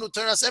nosan lanu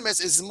teras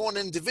emes is more an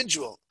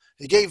individual.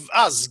 He gave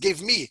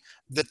me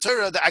the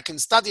Torah that I can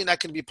study and I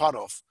can be part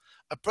of.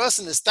 A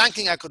person is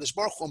thanking HaKadosh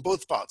Baruch Hu on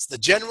both parts, the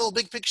general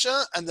big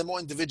picture and the more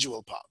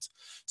individual part.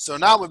 So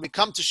now when we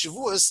come to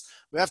Shavuos,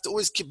 we have to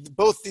always keep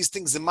both these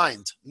things in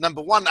mind.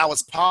 Number 1, I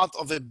was part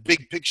of a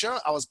big picture.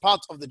 I was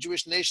part of the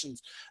Jewish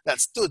nations that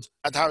stood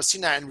at Har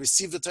Sinai and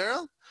received the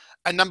Torah.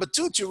 And number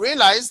two, to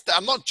realize that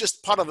I'm not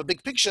just part of a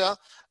big picture.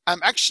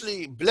 I'm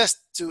actually blessed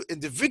to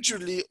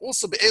individually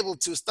also be able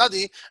to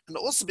study and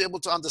also be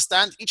able to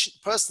understand each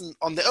person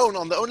on their own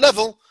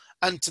level.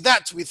 And to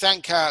that, we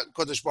thank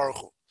Kodesh Baruch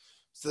Hu.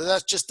 So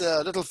that's just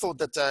a little thought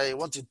that I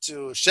wanted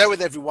to share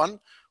with everyone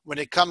when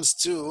it comes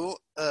to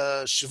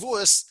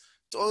Shavuos,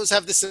 to always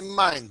have this in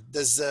mind.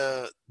 There's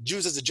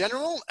Jews as a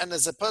general and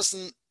as a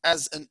person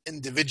as an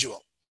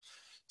individual.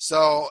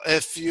 So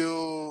if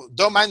you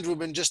don't mind,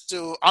 Ruben, just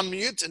to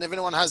unmute, and if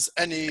anyone has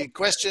any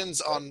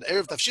questions on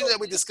eruv tawshilin that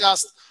we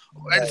discussed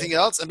or anything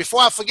else. And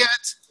before I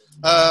forget,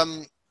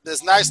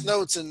 there's nice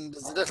notes and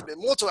there's a little bit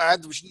more to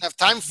add, which we didn't have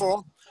time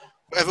for.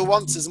 Whoever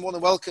wants is more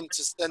than welcome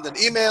to send an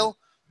email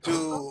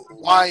to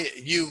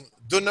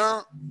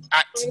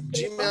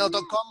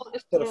yudunner@gmail.com.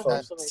 That's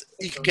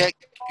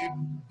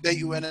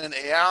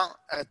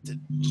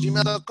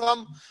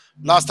yudunnar@gmail.com.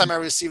 Last time I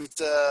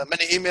received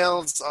many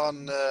emails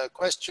on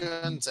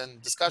questions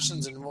and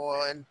discussions and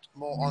more on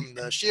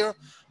the shir.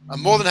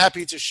 I'm more than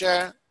happy to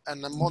share,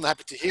 and I'm more than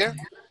happy to hear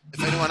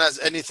if anyone has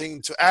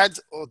anything to add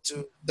or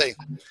to say.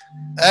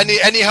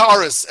 Any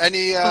horrors,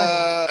 any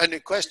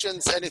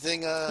questions,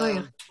 anything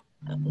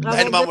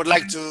anyone would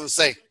like to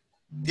say?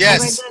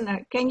 Yes.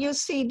 Can you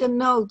see the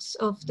notes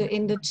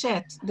in the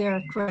chat? There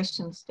are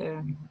questions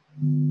there.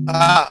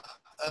 The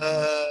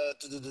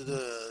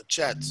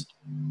chat.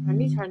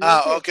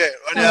 Okay.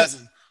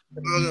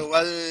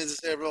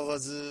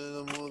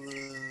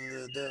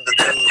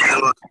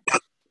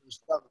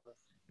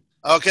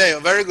 Okay,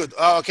 very good.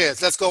 Okay,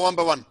 so let's go one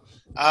by one.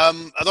 I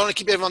don't want to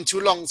keep everyone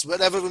too long, so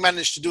whatever we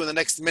manage to do in the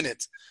next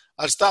minute.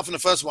 I'll start from the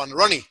first one.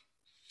 Ronnie,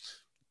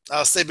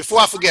 I'll say before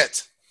I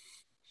forget.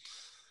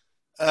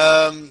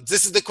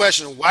 This is the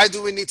question. Why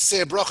do we need to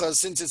say a bracha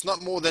since it's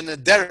not more than a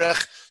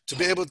derech to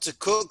be able to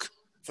cook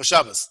for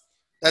Shabbos?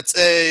 That's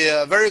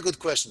a very good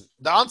question.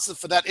 The answer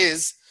for that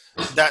is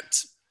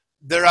that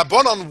the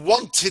Rabbanon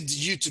wanted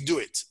you to do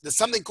it. There's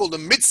something called a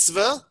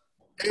mitzvah,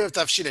 eruv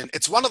tawshilin.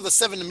 It's one of the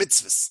 7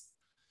 mitzvahs.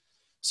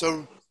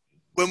 So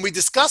when we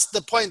discussed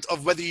the point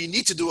of whether you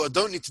need to do it or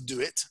don't need to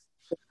do it,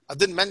 I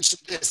didn't mention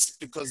this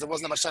because there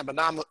wasn't much time, but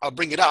now I'll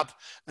bring it up.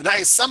 And that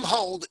is, some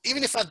hold,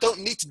 even if I don't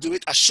need to do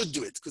it, I should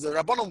do it because the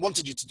Rabbanon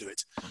wanted you to do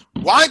it.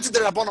 Why did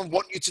the Rabbanon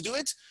want you to do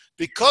it?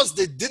 Because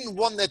they didn't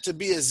want there to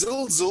be a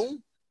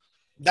zilzul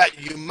that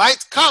you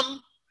might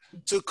come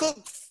to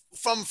cook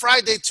from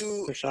Friday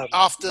to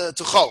after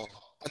to Chol.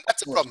 And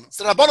that's a problem.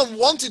 So the Rabbanon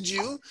wanted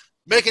you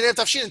making eruv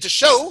tawshilin to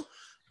show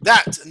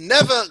that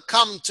never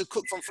come to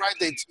cook from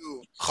Friday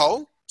to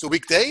Chol, to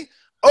weekday,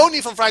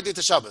 only from Friday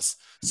to Shabbos.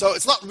 So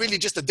it's not really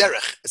just a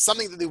derech. It's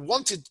something that they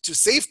wanted to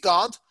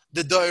safeguard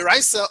the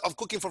doiraisa of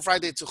cooking from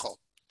Friday to Chol.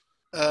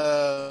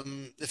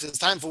 If there's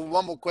time for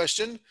one more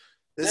question,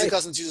 there's a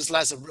cousin to use a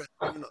slice of bread.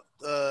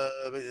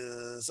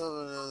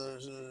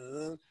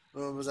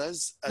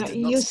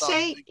 You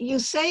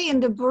say in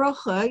the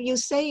brocha, you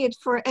say it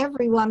for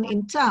everyone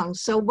in town.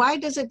 So why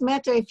does it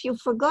matter if you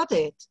forgot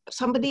it?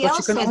 Somebody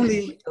else you can said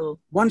only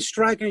one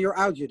strike and you're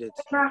out, Judith.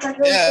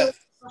 Yeah.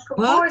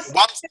 What?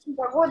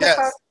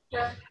 Yes.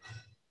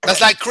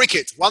 That's like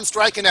cricket. One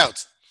strike and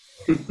out.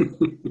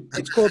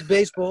 It's called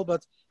baseball,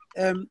 but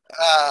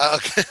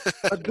Okay.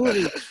 but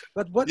Buri,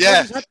 what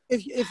Yeah. is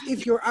happening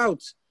if you're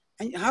out?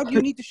 And how do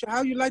you need to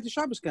how you light the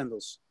Shabbos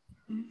candles?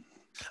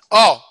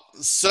 Oh,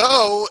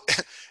 so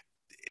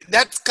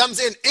that comes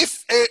in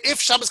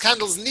if Shabbos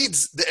candles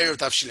needs the eruv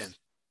tawshilin.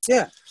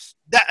 Yeah.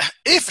 That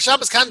if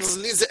Shabbos candles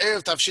needs the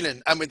eruv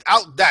tawshilin, and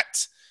without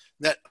that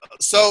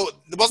so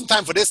there wasn't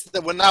time for this.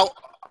 That we're now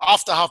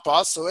after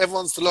past, so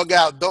everyone's to log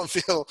out. Don't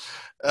feel.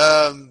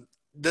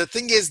 The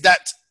thing is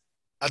that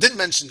I didn't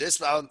mention this,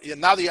 but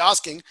now that you're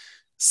asking,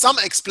 some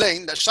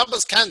explain that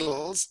Shabbos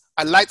candles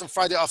are light on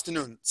Friday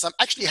afternoon. So I'm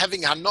actually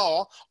having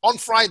Hana on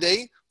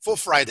Friday for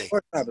Friday.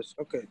 For Shabbos,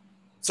 okay.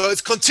 So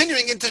it's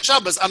continuing into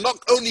Shabbos. I'm not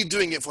only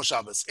doing it for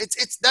Shabbos.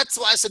 It's that's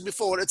what I said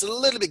before. It's a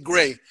little bit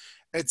gray.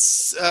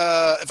 It's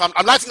if I'm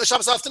lighting on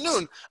Shabbos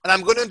afternoon and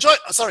I'm going to enjoy.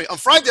 Sorry, on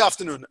Friday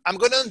afternoon, I'm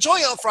going to enjoy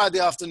it on Friday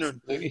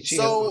afternoon.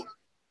 So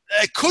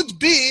it could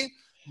be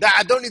that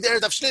I don't need the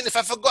eruv tawshilin. If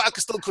I forgot, I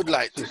still could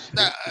light.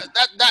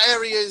 That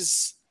area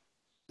is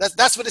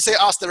that's what they say.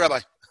 Ask the rabbi.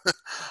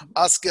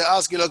 ask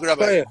your local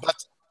rabbi. Oh, yeah. But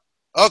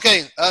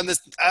okay, I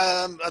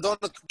don't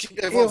want to keep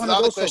everyone with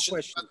other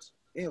questions.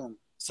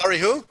 Sorry,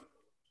 who?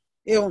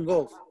 Aaron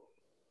Wolf.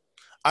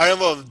 Aaron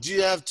Wolf, do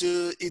you have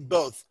to eat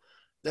both?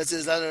 That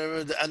is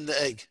and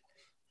the egg.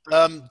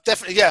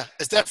 Definitely, yeah.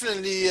 It's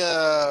definitely.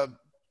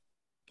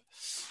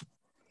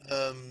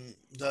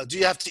 Do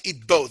you have to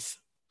eat both?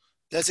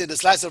 Let's say the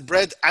slice of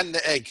bread and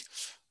the egg.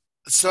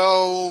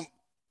 So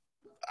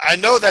I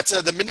know that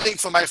the minhag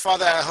for my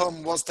father at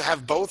home was to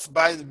have both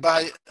by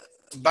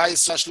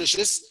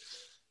Sashlicious.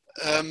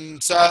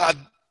 So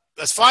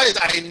as far as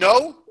I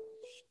know,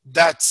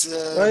 that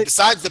right.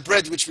 Besides the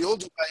bread, which we all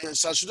do by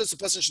Sashlicious, the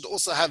person should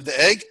also have the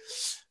egg,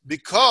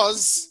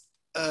 because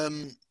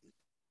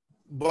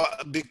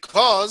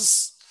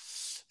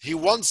he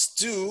wants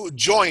to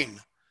join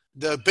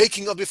the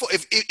baking of before.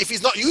 If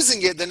he's not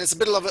using it, then it's a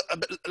bit of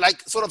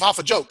like sort of half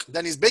a joke.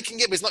 Then he's baking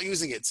it, but he's not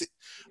using it. See,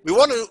 we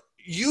want to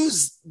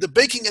use the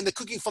baking and the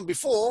cooking from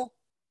before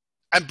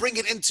and bring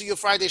it into your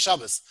Friday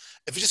Shabbos.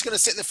 If you're just going to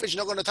sit in the fridge,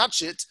 you're not going to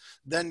touch it,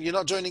 then you're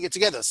not joining it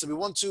together. So we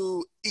want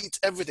to eat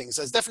everything.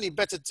 So it's definitely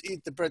better to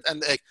eat the bread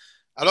and the egg.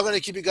 I'm not going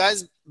to keep you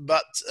guys,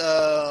 but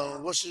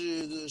what should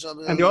you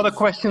do? And the other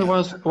question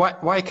was,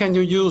 why can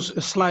you use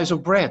a slice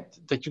of bread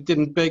that you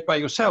didn't bake by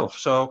yourself?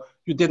 So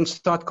you didn't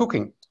start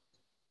cooking.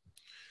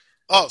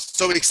 Oh,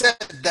 so we said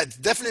that's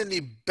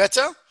definitely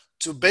better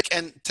to bake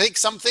and take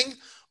something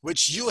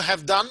which you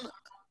have done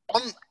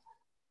on,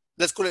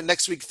 let's call it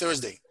next week,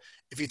 Thursday.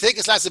 If you take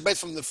a slice of bread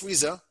from the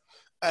freezer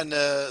and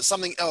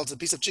something else, a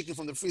piece of chicken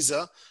from the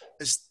freezer,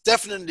 it's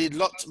definitely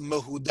lot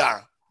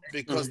mahudar,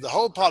 because the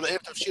whole part of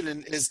eruv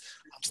tawshilin is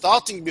I'm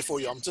starting before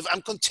Yom Tov,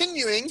 I'm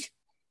continuing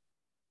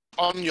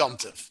on Yom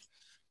Tov.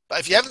 But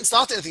if you haven't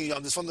started anything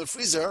Yom Tov from the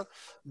freezer,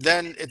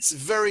 then it's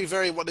very,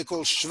 very what they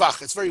call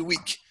shvach. It's very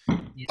weak.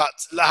 But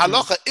la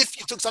halacha, if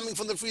you took something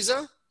from the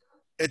freezer,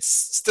 it's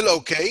still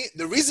okay.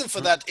 The reason for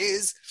that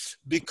is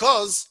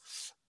because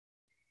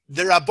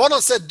the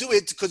Rabbanon said do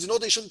it because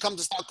they shouldn't come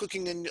to start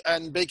cooking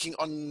and baking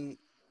on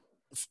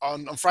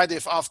Friday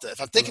after. If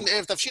I've taken the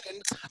eruv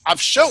tawshilin,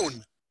 I've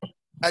shown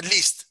at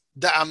least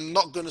that I'm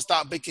not going to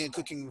start baking and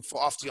cooking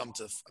for after Yom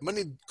Tov. I'm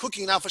only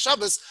cooking now for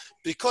Shabbos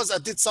because I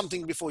did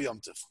something before Yom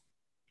Tov.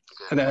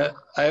 And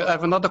I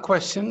have another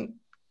question,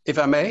 if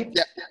I may.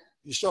 Yeah,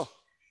 you sure?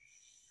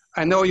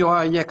 I know you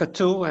are a Yekka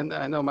too, and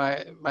I know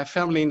my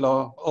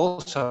family-in-law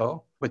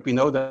also, but we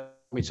know them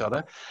from each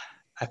other,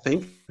 I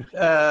think.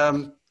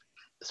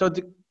 So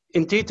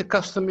indeed, the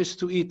custom is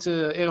to eat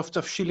eruv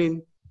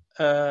tawshilin,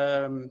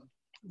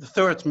 the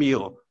third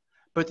meal.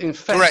 But in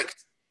fact,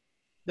 correct.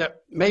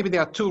 Maybe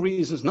there are two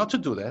reasons not to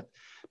do that,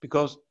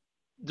 because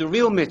the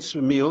real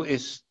mitzvah meal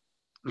is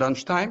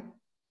lunchtime.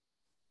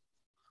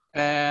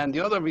 And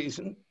the other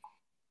reason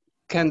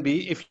can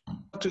be if you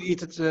want to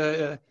eat it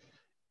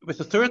with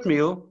the third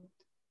meal,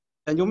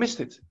 then you missed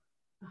it.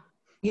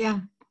 Yeah.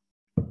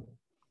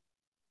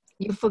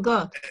 You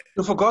forgot.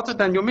 You forgot it,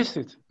 then you missed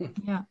it.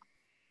 Yeah.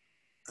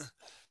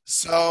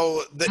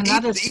 So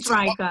another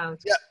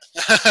strikeout.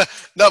 Yeah.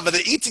 No, but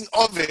the eating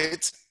of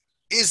it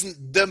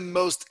isn't the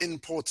most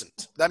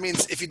important. That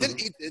means if you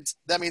didn't eat it,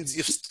 that means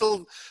you've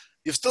still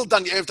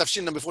done your eruv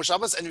tawshilin before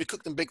Shabbos and you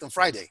cooked and baked on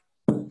Friday.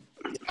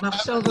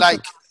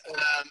 Like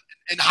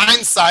in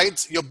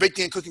hindsight, your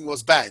baking and cooking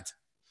was bad.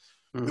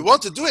 We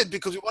want to do it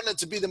because we want it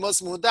to be the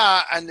most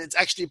muda, and it's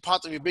actually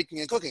part of your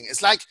baking and cooking.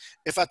 It's like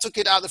if I took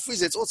it out of the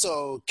freezer, it's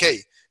also okay.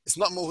 It's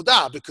not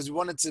muda because we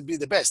want it to be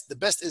the best. The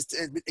best is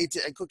to eat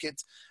it and cook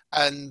it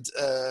and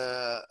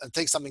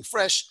take something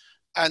fresh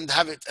and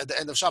have it at the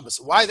end of Shabbos.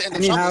 Why the end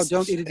of Shabbos?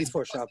 Don't eat it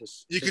before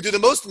Shabbos. You could do the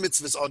most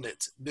mitzvahs on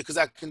it because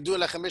I can do a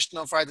lechem mishnah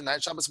on Friday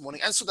night, Shabbos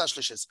morning, and sudah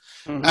shlishis.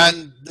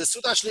 And the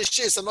sudah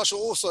shlishis, I'm not sure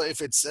also if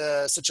it's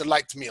such a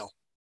light meal.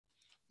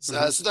 So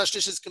sudah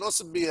shlishis can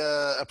also be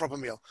a proper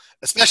meal,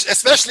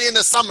 especially in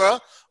the summer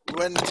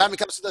when the time it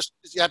comes to sudah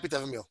shlishis, you're happy to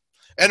have a meal.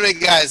 Anyway,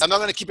 guys, I'm not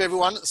going to keep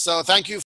everyone, so thank you